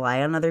 or they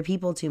rely on other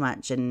people too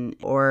much,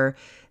 or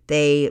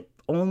they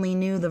only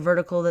knew the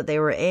vertical that they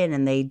were in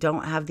and they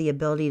don't have the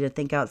ability to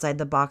think outside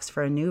the box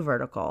for a new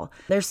vertical.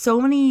 There's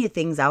so many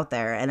things out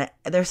there, and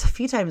there's a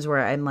few times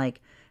where I'm like,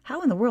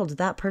 how in the world did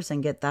that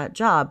person get that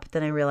job? But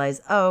then I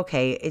realize, oh,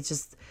 okay, it's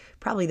just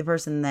probably the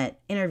person that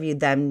interviewed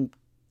them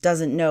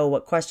doesn't know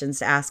what questions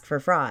to ask for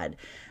fraud.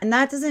 And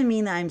that doesn't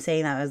mean that I'm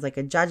saying that as like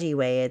a judgy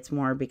way. It's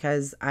more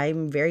because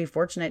I'm very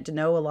fortunate to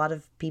know a lot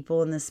of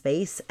people in this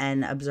space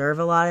and observe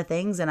a lot of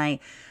things. And I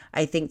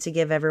think to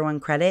give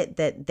everyone credit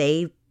that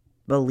they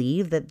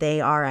believe that they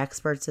are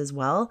experts as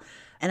well.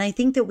 And I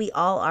think that we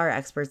all are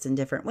experts in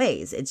different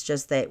ways. It's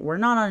just that we're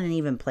not on an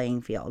even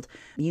playing field.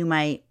 You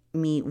might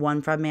meet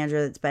one fraud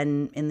manager that's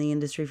been in the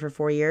industry for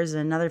 4 years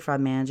and another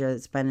fraud manager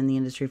that's been in the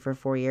industry for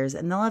 4 years,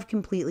 and they'll have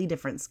completely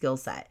different skill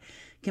set,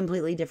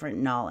 completely different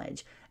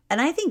knowledge.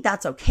 And I think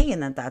that's okay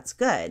and that's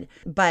good.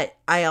 But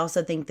I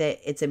also think that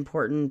it's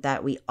important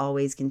that we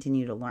always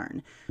continue to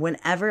learn.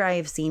 Whenever I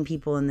have seen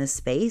people in this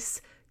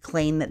space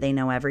claim that they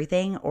know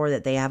everything, or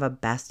that they have a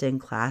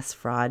best-in-class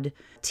fraud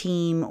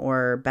team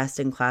or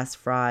best-in-class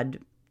fraud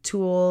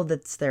tool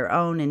that's their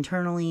own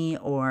internally,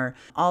 or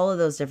all of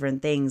those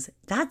different things,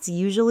 that's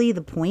usually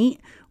the point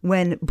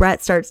when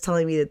Brett starts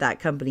telling me that that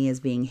company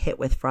is being hit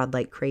with fraud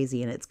like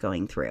crazy and it's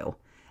going through.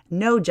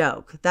 No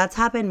joke. That's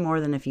happened more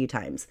than a few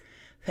times.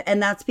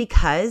 And that's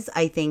because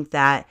I think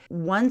that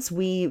once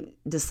we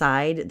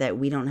decide that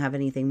we don't have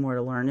anything more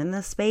to learn in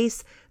this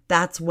space,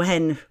 that's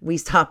when we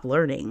stop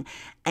learning,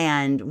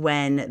 and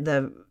when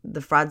the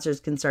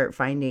fraudsters can start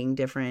finding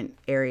different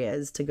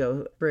areas to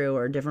go through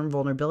or different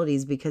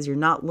vulnerabilities, because you're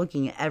not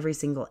looking at every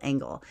single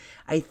angle.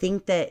 I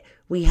think that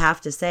we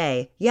have to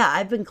say, yeah,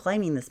 I've been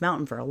climbing this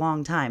mountain for a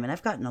long time and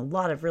I've gotten a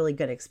lot of really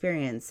good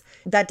experience.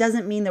 That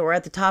doesn't mean that we're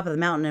at the top of the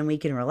mountain and we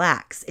can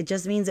relax. It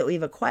just means that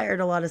we've acquired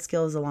a lot of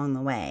skills along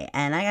the way.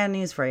 And I got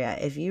news for you.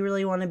 If you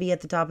really want to be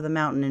at the top of the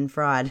mountain in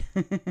fraud,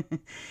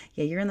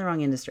 yeah, you're in the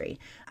wrong industry.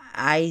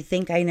 I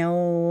think I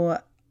know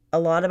a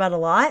lot about a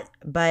lot,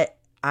 but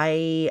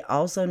I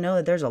also know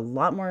that there's a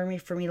lot more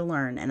for me to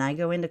learn. And I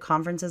go into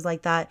conferences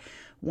like that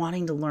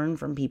wanting to learn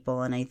from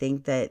people. And I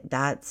think that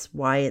that's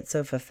why it's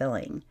so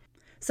fulfilling.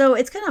 So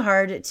it's kind of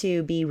hard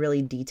to be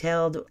really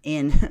detailed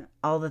in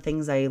all the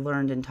things I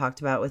learned and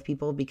talked about with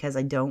people because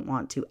I don't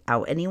want to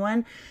out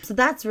anyone. So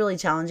that's really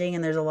challenging.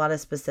 And there's a lot of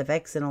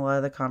specifics in a lot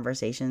of the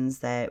conversations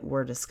that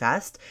were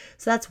discussed.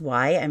 So that's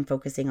why I'm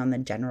focusing on the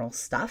general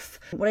stuff.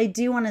 What I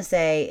do want to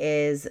say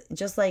is,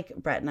 just like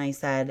Brett and I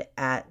said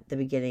at the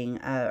beginning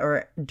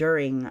or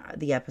during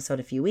the episode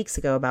a few weeks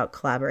ago about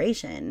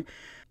collaboration,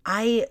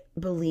 I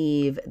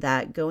believe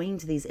that going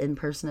to these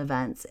in-person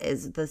events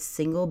is the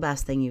single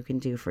best thing you can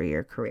do for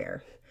your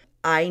career.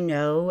 I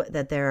know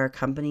that there are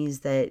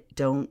companies that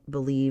don't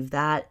believe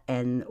that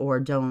or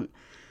don't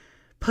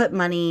put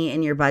money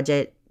in your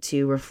budget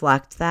to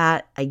reflect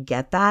that. I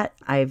get that.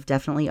 I've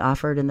definitely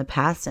offered in the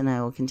past, and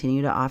I will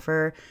continue to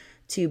offer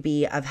to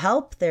be of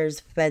help.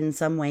 There's been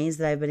some ways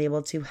that I've been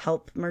able to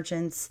help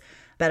merchants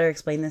better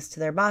explain this to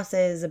their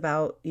bosses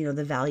about,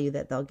 the value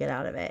that they'll get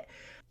out of it.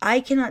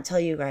 I cannot tell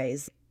you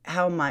guys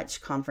how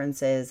much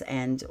conferences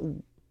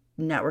and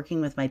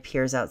networking with my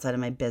peers outside of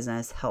my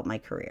business helped my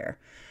career.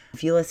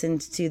 If you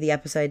listened to the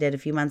episode I did a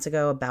few months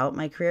ago about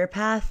my career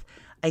path,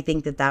 I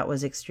think that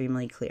was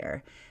extremely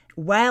clear.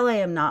 While I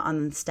am not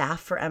on staff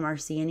for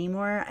MRC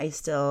anymore, I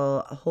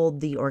still hold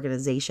the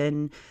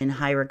organization in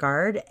high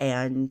regard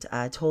and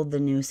told the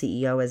new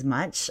CEO as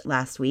much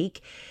last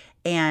week.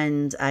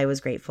 And I was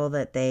grateful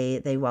that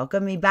they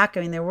welcomed me back.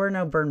 I mean, there were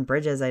no burned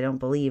bridges, I don't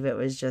believe. It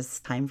was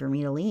just time for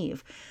me to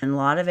leave. And a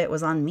lot of it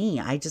was on me.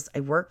 I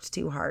worked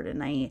too hard,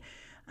 and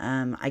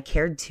I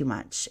cared too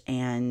much,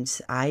 and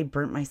I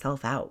burnt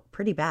myself out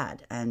pretty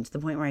bad, and to the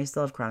point where I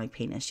still have chronic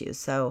pain issues.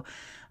 So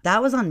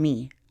that was on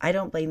me. I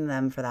don't blame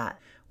them for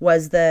that.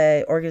 Was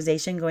the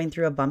organization going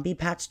through a bumpy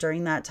patch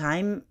during that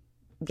time?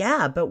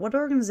 Yeah, but what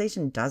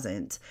organization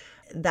doesn't?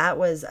 That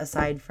was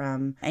aside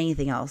from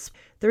anything else.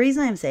 The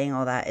reason I'm saying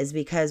all that is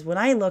because when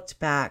I looked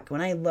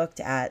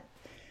at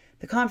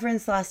the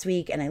conference last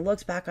week and I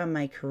looked back on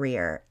my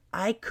career,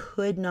 I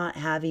could not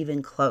have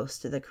even close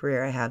to the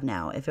career I have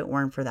now if it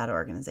weren't for that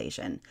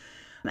organization.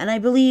 And I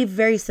believe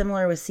very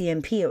similar with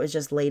CMP. It was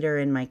just later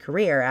in my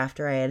career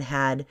after I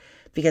had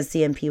because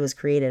CMP was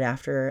created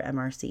after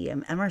MRC.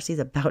 And MRC is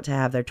about to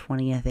have their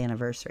 20th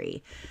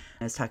anniversary.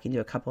 I was talking to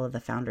a couple of the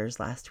founders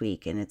last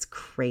week, and it's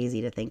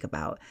crazy to think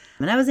about.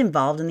 And I was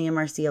involved in the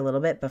MRC a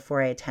little bit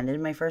before I attended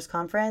my first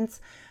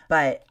conference,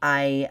 but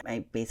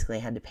I basically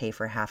had to pay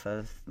for half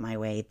of my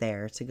way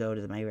there to go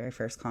to my very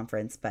first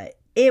conference, but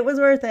it was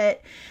worth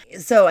it.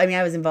 So,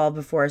 I was involved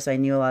before, so I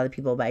knew a lot of the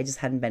people, but I just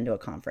hadn't been to a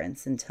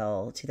conference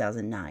until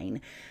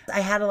 2009. I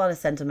had a lot of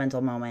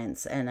sentimental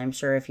moments, and I'm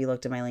sure if you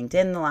looked at my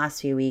LinkedIn the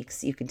last few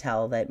weeks, you can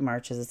tell that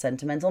March is a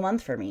sentimental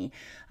month for me.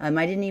 I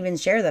didn't even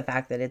share the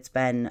fact that it's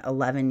been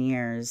 11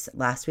 years.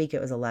 Last week,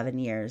 it was 11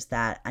 years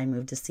that I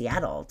moved to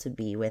Seattle to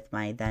be with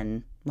my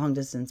then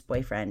long-distance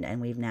boyfriend,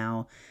 and we've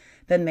now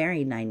been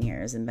married 9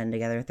 years and been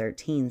together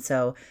 13.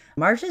 So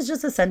March is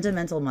just a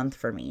sentimental month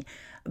for me.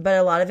 But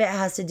a lot of it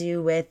has to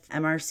do with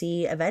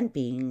MRC event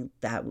being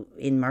that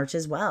in March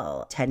as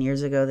well. 10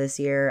 years ago this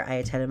year, I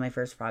attended my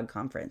first Frog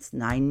conference.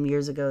 9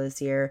 years ago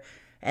this year,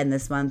 and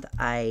this month,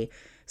 I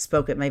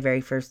spoke at my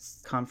very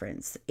first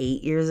conference.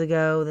 8 years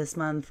ago this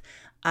month,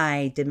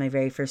 I did my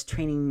very first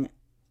training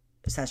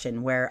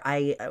session where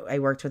I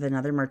worked with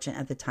another merchant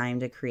at the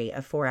time to create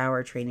a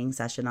 4-hour training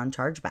session on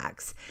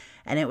chargebacks.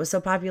 And it was so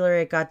popular,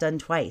 it got done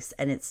twice,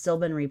 and it's still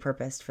been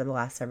repurposed for the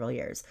last several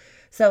years.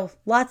 So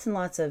lots and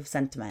lots of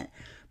sentiment.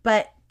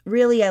 But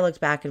really, I looked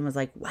back and was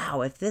like,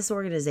 wow, if this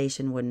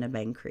organization wouldn't have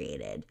been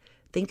created,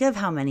 think of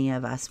how many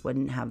of us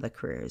wouldn't have the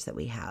careers that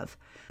we have.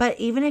 But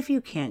even if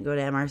you can't go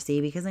to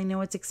MRC, because I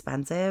know it's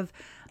expensive,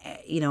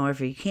 or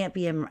if you can't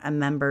be a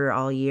member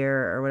all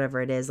year or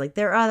whatever it is, like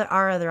there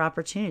are other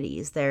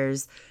opportunities.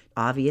 There's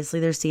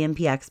CMP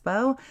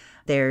Expo.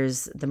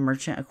 There's the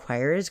Merchant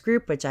Acquirers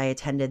Group, which I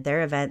attended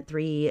their event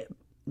 3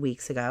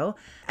 weeks ago.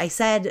 I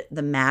said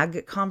the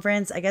MAG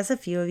conference. I guess a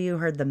few of you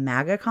heard the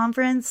MAGA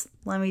conference.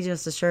 Let me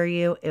just assure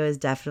you, it was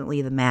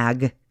definitely the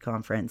MAG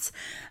conference.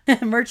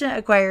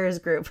 Merchant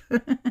Acquirers Group.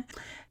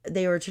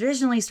 They were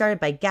traditionally started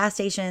by gas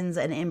stations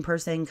and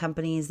in-person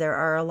companies. There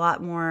are a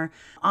lot more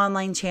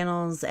online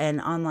channels and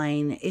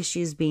online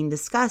issues being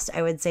discussed.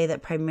 I would say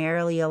that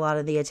primarily a lot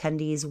of the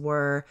attendees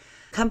were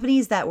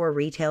companies that were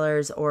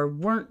retailers or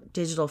weren't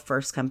digital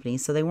first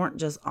companies. So they weren't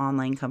just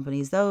online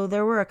companies, though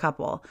there were a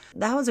couple.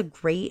 That was a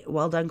great,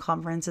 well-done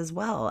conference as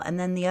well. And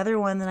then the other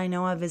one that I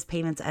know of is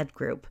Payments Ed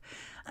Group.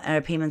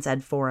 Payments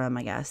Ed Forum,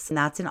 I guess. And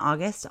that's in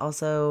August.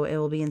 Also, it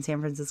will be in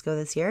San Francisco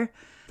this year.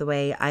 The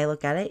way I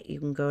look at it, you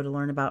can go to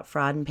learn about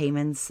fraud and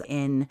payments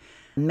in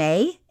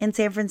May in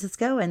San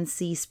Francisco and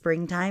see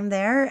springtime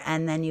there.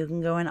 And then you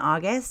can go in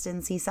August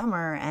and see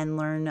summer and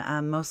learn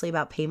mostly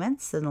about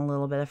payments and a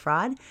little bit of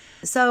fraud.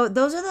 So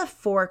those are the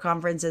 4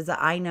 conferences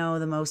that I know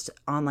the most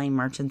online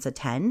merchants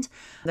attend.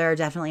 There are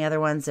definitely other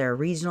ones. There are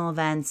regional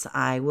events.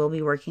 I will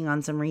be working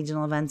on some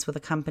regional events with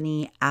a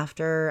company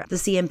after the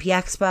CMP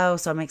Expo.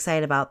 So I'm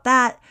excited about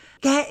that.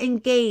 Get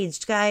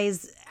engaged,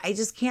 guys. I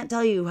just can't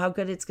tell you how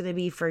good it's going to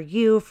be for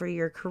you, for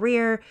your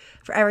career,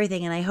 for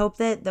everything. And I hope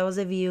that those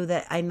of you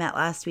that I met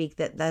last week,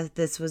 that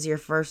this was your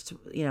first,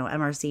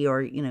 MRC,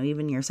 or,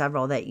 even your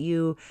several, that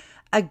you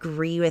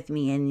agree with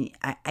me.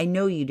 And I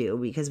know you do,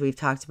 because we've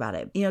talked about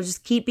it.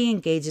 Just keep being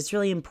engaged. It's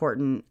really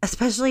important,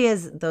 especially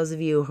as those of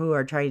you who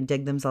are trying to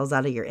dig themselves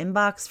out of your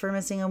inbox for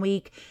missing a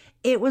week.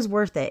 It was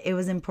worth it. It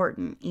was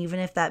important, even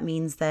if that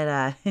means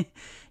that,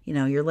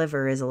 your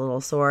liver is a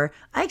little sore.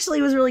 I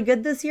actually was really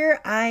good this year.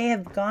 I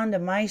have gone to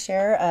my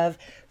share of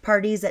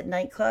parties at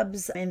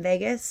nightclubs in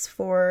Vegas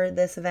for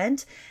this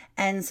event.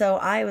 And so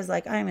I was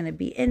like, I'm going to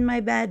be in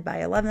my bed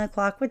by 11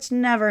 o'clock, which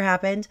never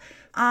happened.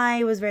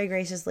 I was very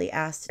graciously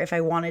asked if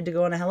I wanted to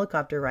go on a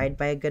helicopter ride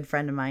by a good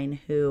friend of mine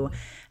who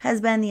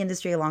has been in the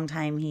industry a long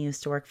time. He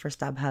used to work for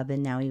StubHub,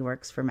 and now he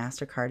works for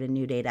MasterCard and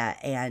NuData.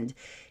 And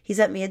he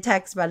sent me a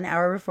text about an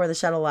hour before the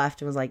shuttle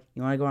left and was like,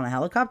 you want to go on a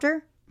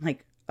helicopter? I'm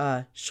like,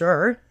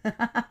 sure. And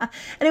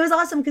it was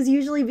awesome, because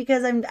usually,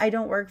 because I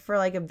don't work for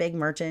like a big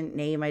merchant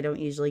name, I don't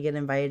usually get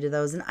invited to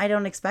those, and I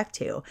don't expect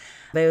to.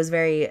 But it was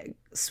very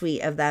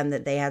sweet of them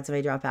that they had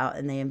somebody drop out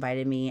and they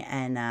invited me.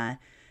 And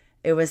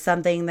it was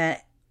something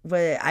that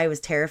I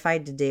was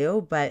terrified to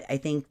do, but I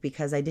think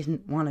because I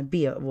didn't want to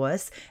be a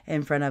wuss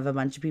in front of a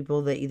bunch of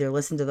people that either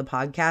listen to the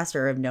podcast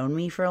or have known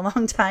me for a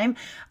long time,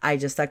 I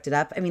just sucked it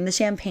up. I mean, the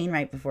champagne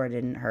right before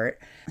didn't hurt.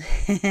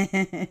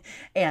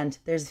 And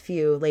there's a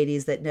few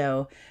ladies that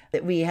know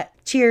that we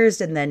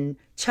cheersed and then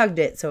chugged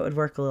it so it would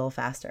work a little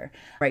faster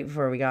right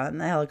before we got in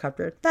the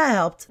helicopter. That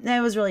helped. And it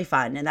was really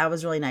fun, and that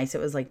was really nice.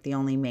 It was like the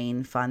only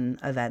main fun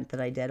event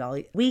that I did all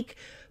week.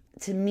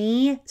 To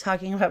me,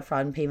 talking about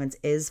fraud and payments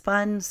is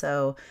fun,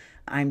 so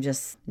I'm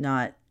just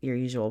not your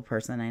usual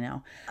person, I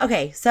know.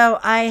 Okay, so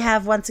I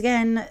have once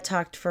again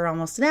talked for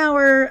almost an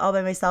hour all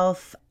by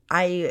myself.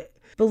 I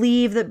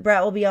believe that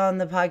Brett will be on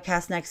the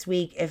podcast next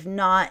week. If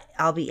not,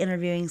 I'll be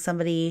interviewing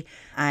somebody.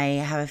 I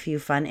have a few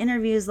fun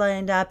interviews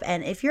lined up.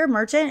 And if you're a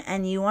merchant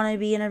and you want to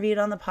be interviewed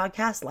on the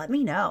podcast, let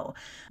me know.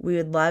 We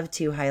would love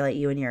to highlight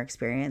you and your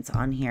experience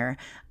on here.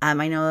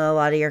 I know a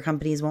lot of your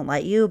companies won't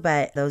let you,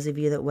 but those of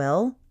you that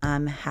will,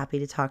 I'm happy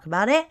to talk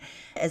about it.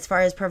 As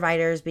far as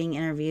providers being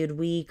interviewed,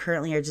 we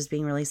currently are just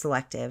being really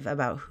selective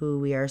about who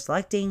we are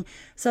selecting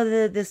so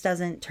that this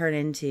doesn't turn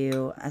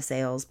into a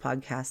sales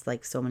podcast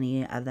like so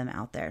many of them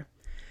out there.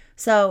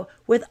 So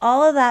with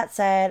all of that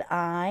said,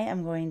 I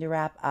am going to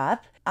wrap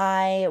up.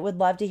 I would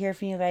love to hear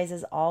from you guys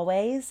as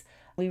always.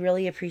 We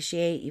really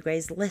appreciate you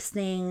guys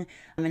listening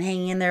and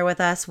hanging in there with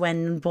us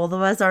when both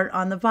of us aren't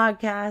on the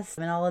podcast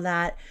and all of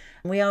that.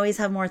 We always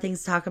have more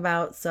things to talk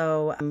about,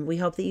 so we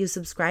hope that you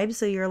subscribe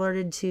so you're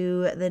alerted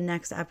to the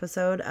next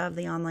episode of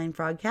the Online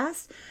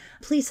Fraudcast.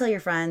 Please tell your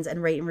friends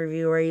and rate and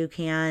review where you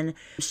can.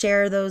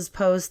 Share those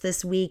posts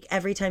this week.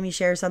 Every time you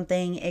share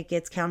something, it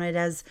gets counted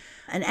as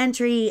an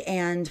entry,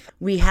 and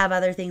we have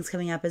other things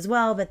coming up as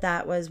well, but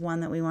that was one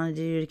that we wanted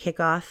to do to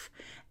kick off,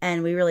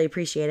 and we really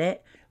appreciate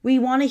it. We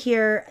want to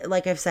hear,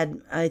 like I've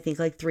said, I think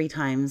like 3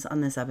 times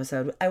on this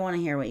episode, I want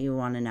to hear what you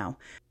want to know.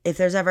 If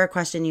there's ever a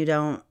question you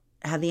don't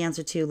have the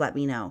answer to, let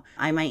me know.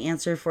 I might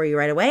answer for you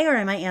right away, or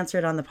I might answer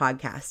it on the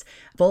podcast.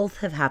 Both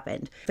have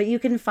happened. But you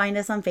can find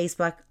us on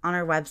Facebook, on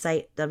our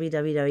website,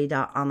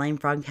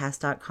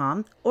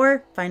 www.onlinefraudcast.com,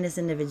 or find us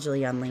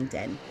individually on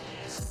LinkedIn.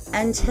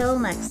 Until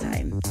next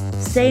time,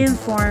 stay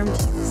informed,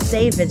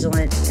 stay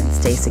vigilant, and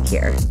stay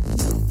secure.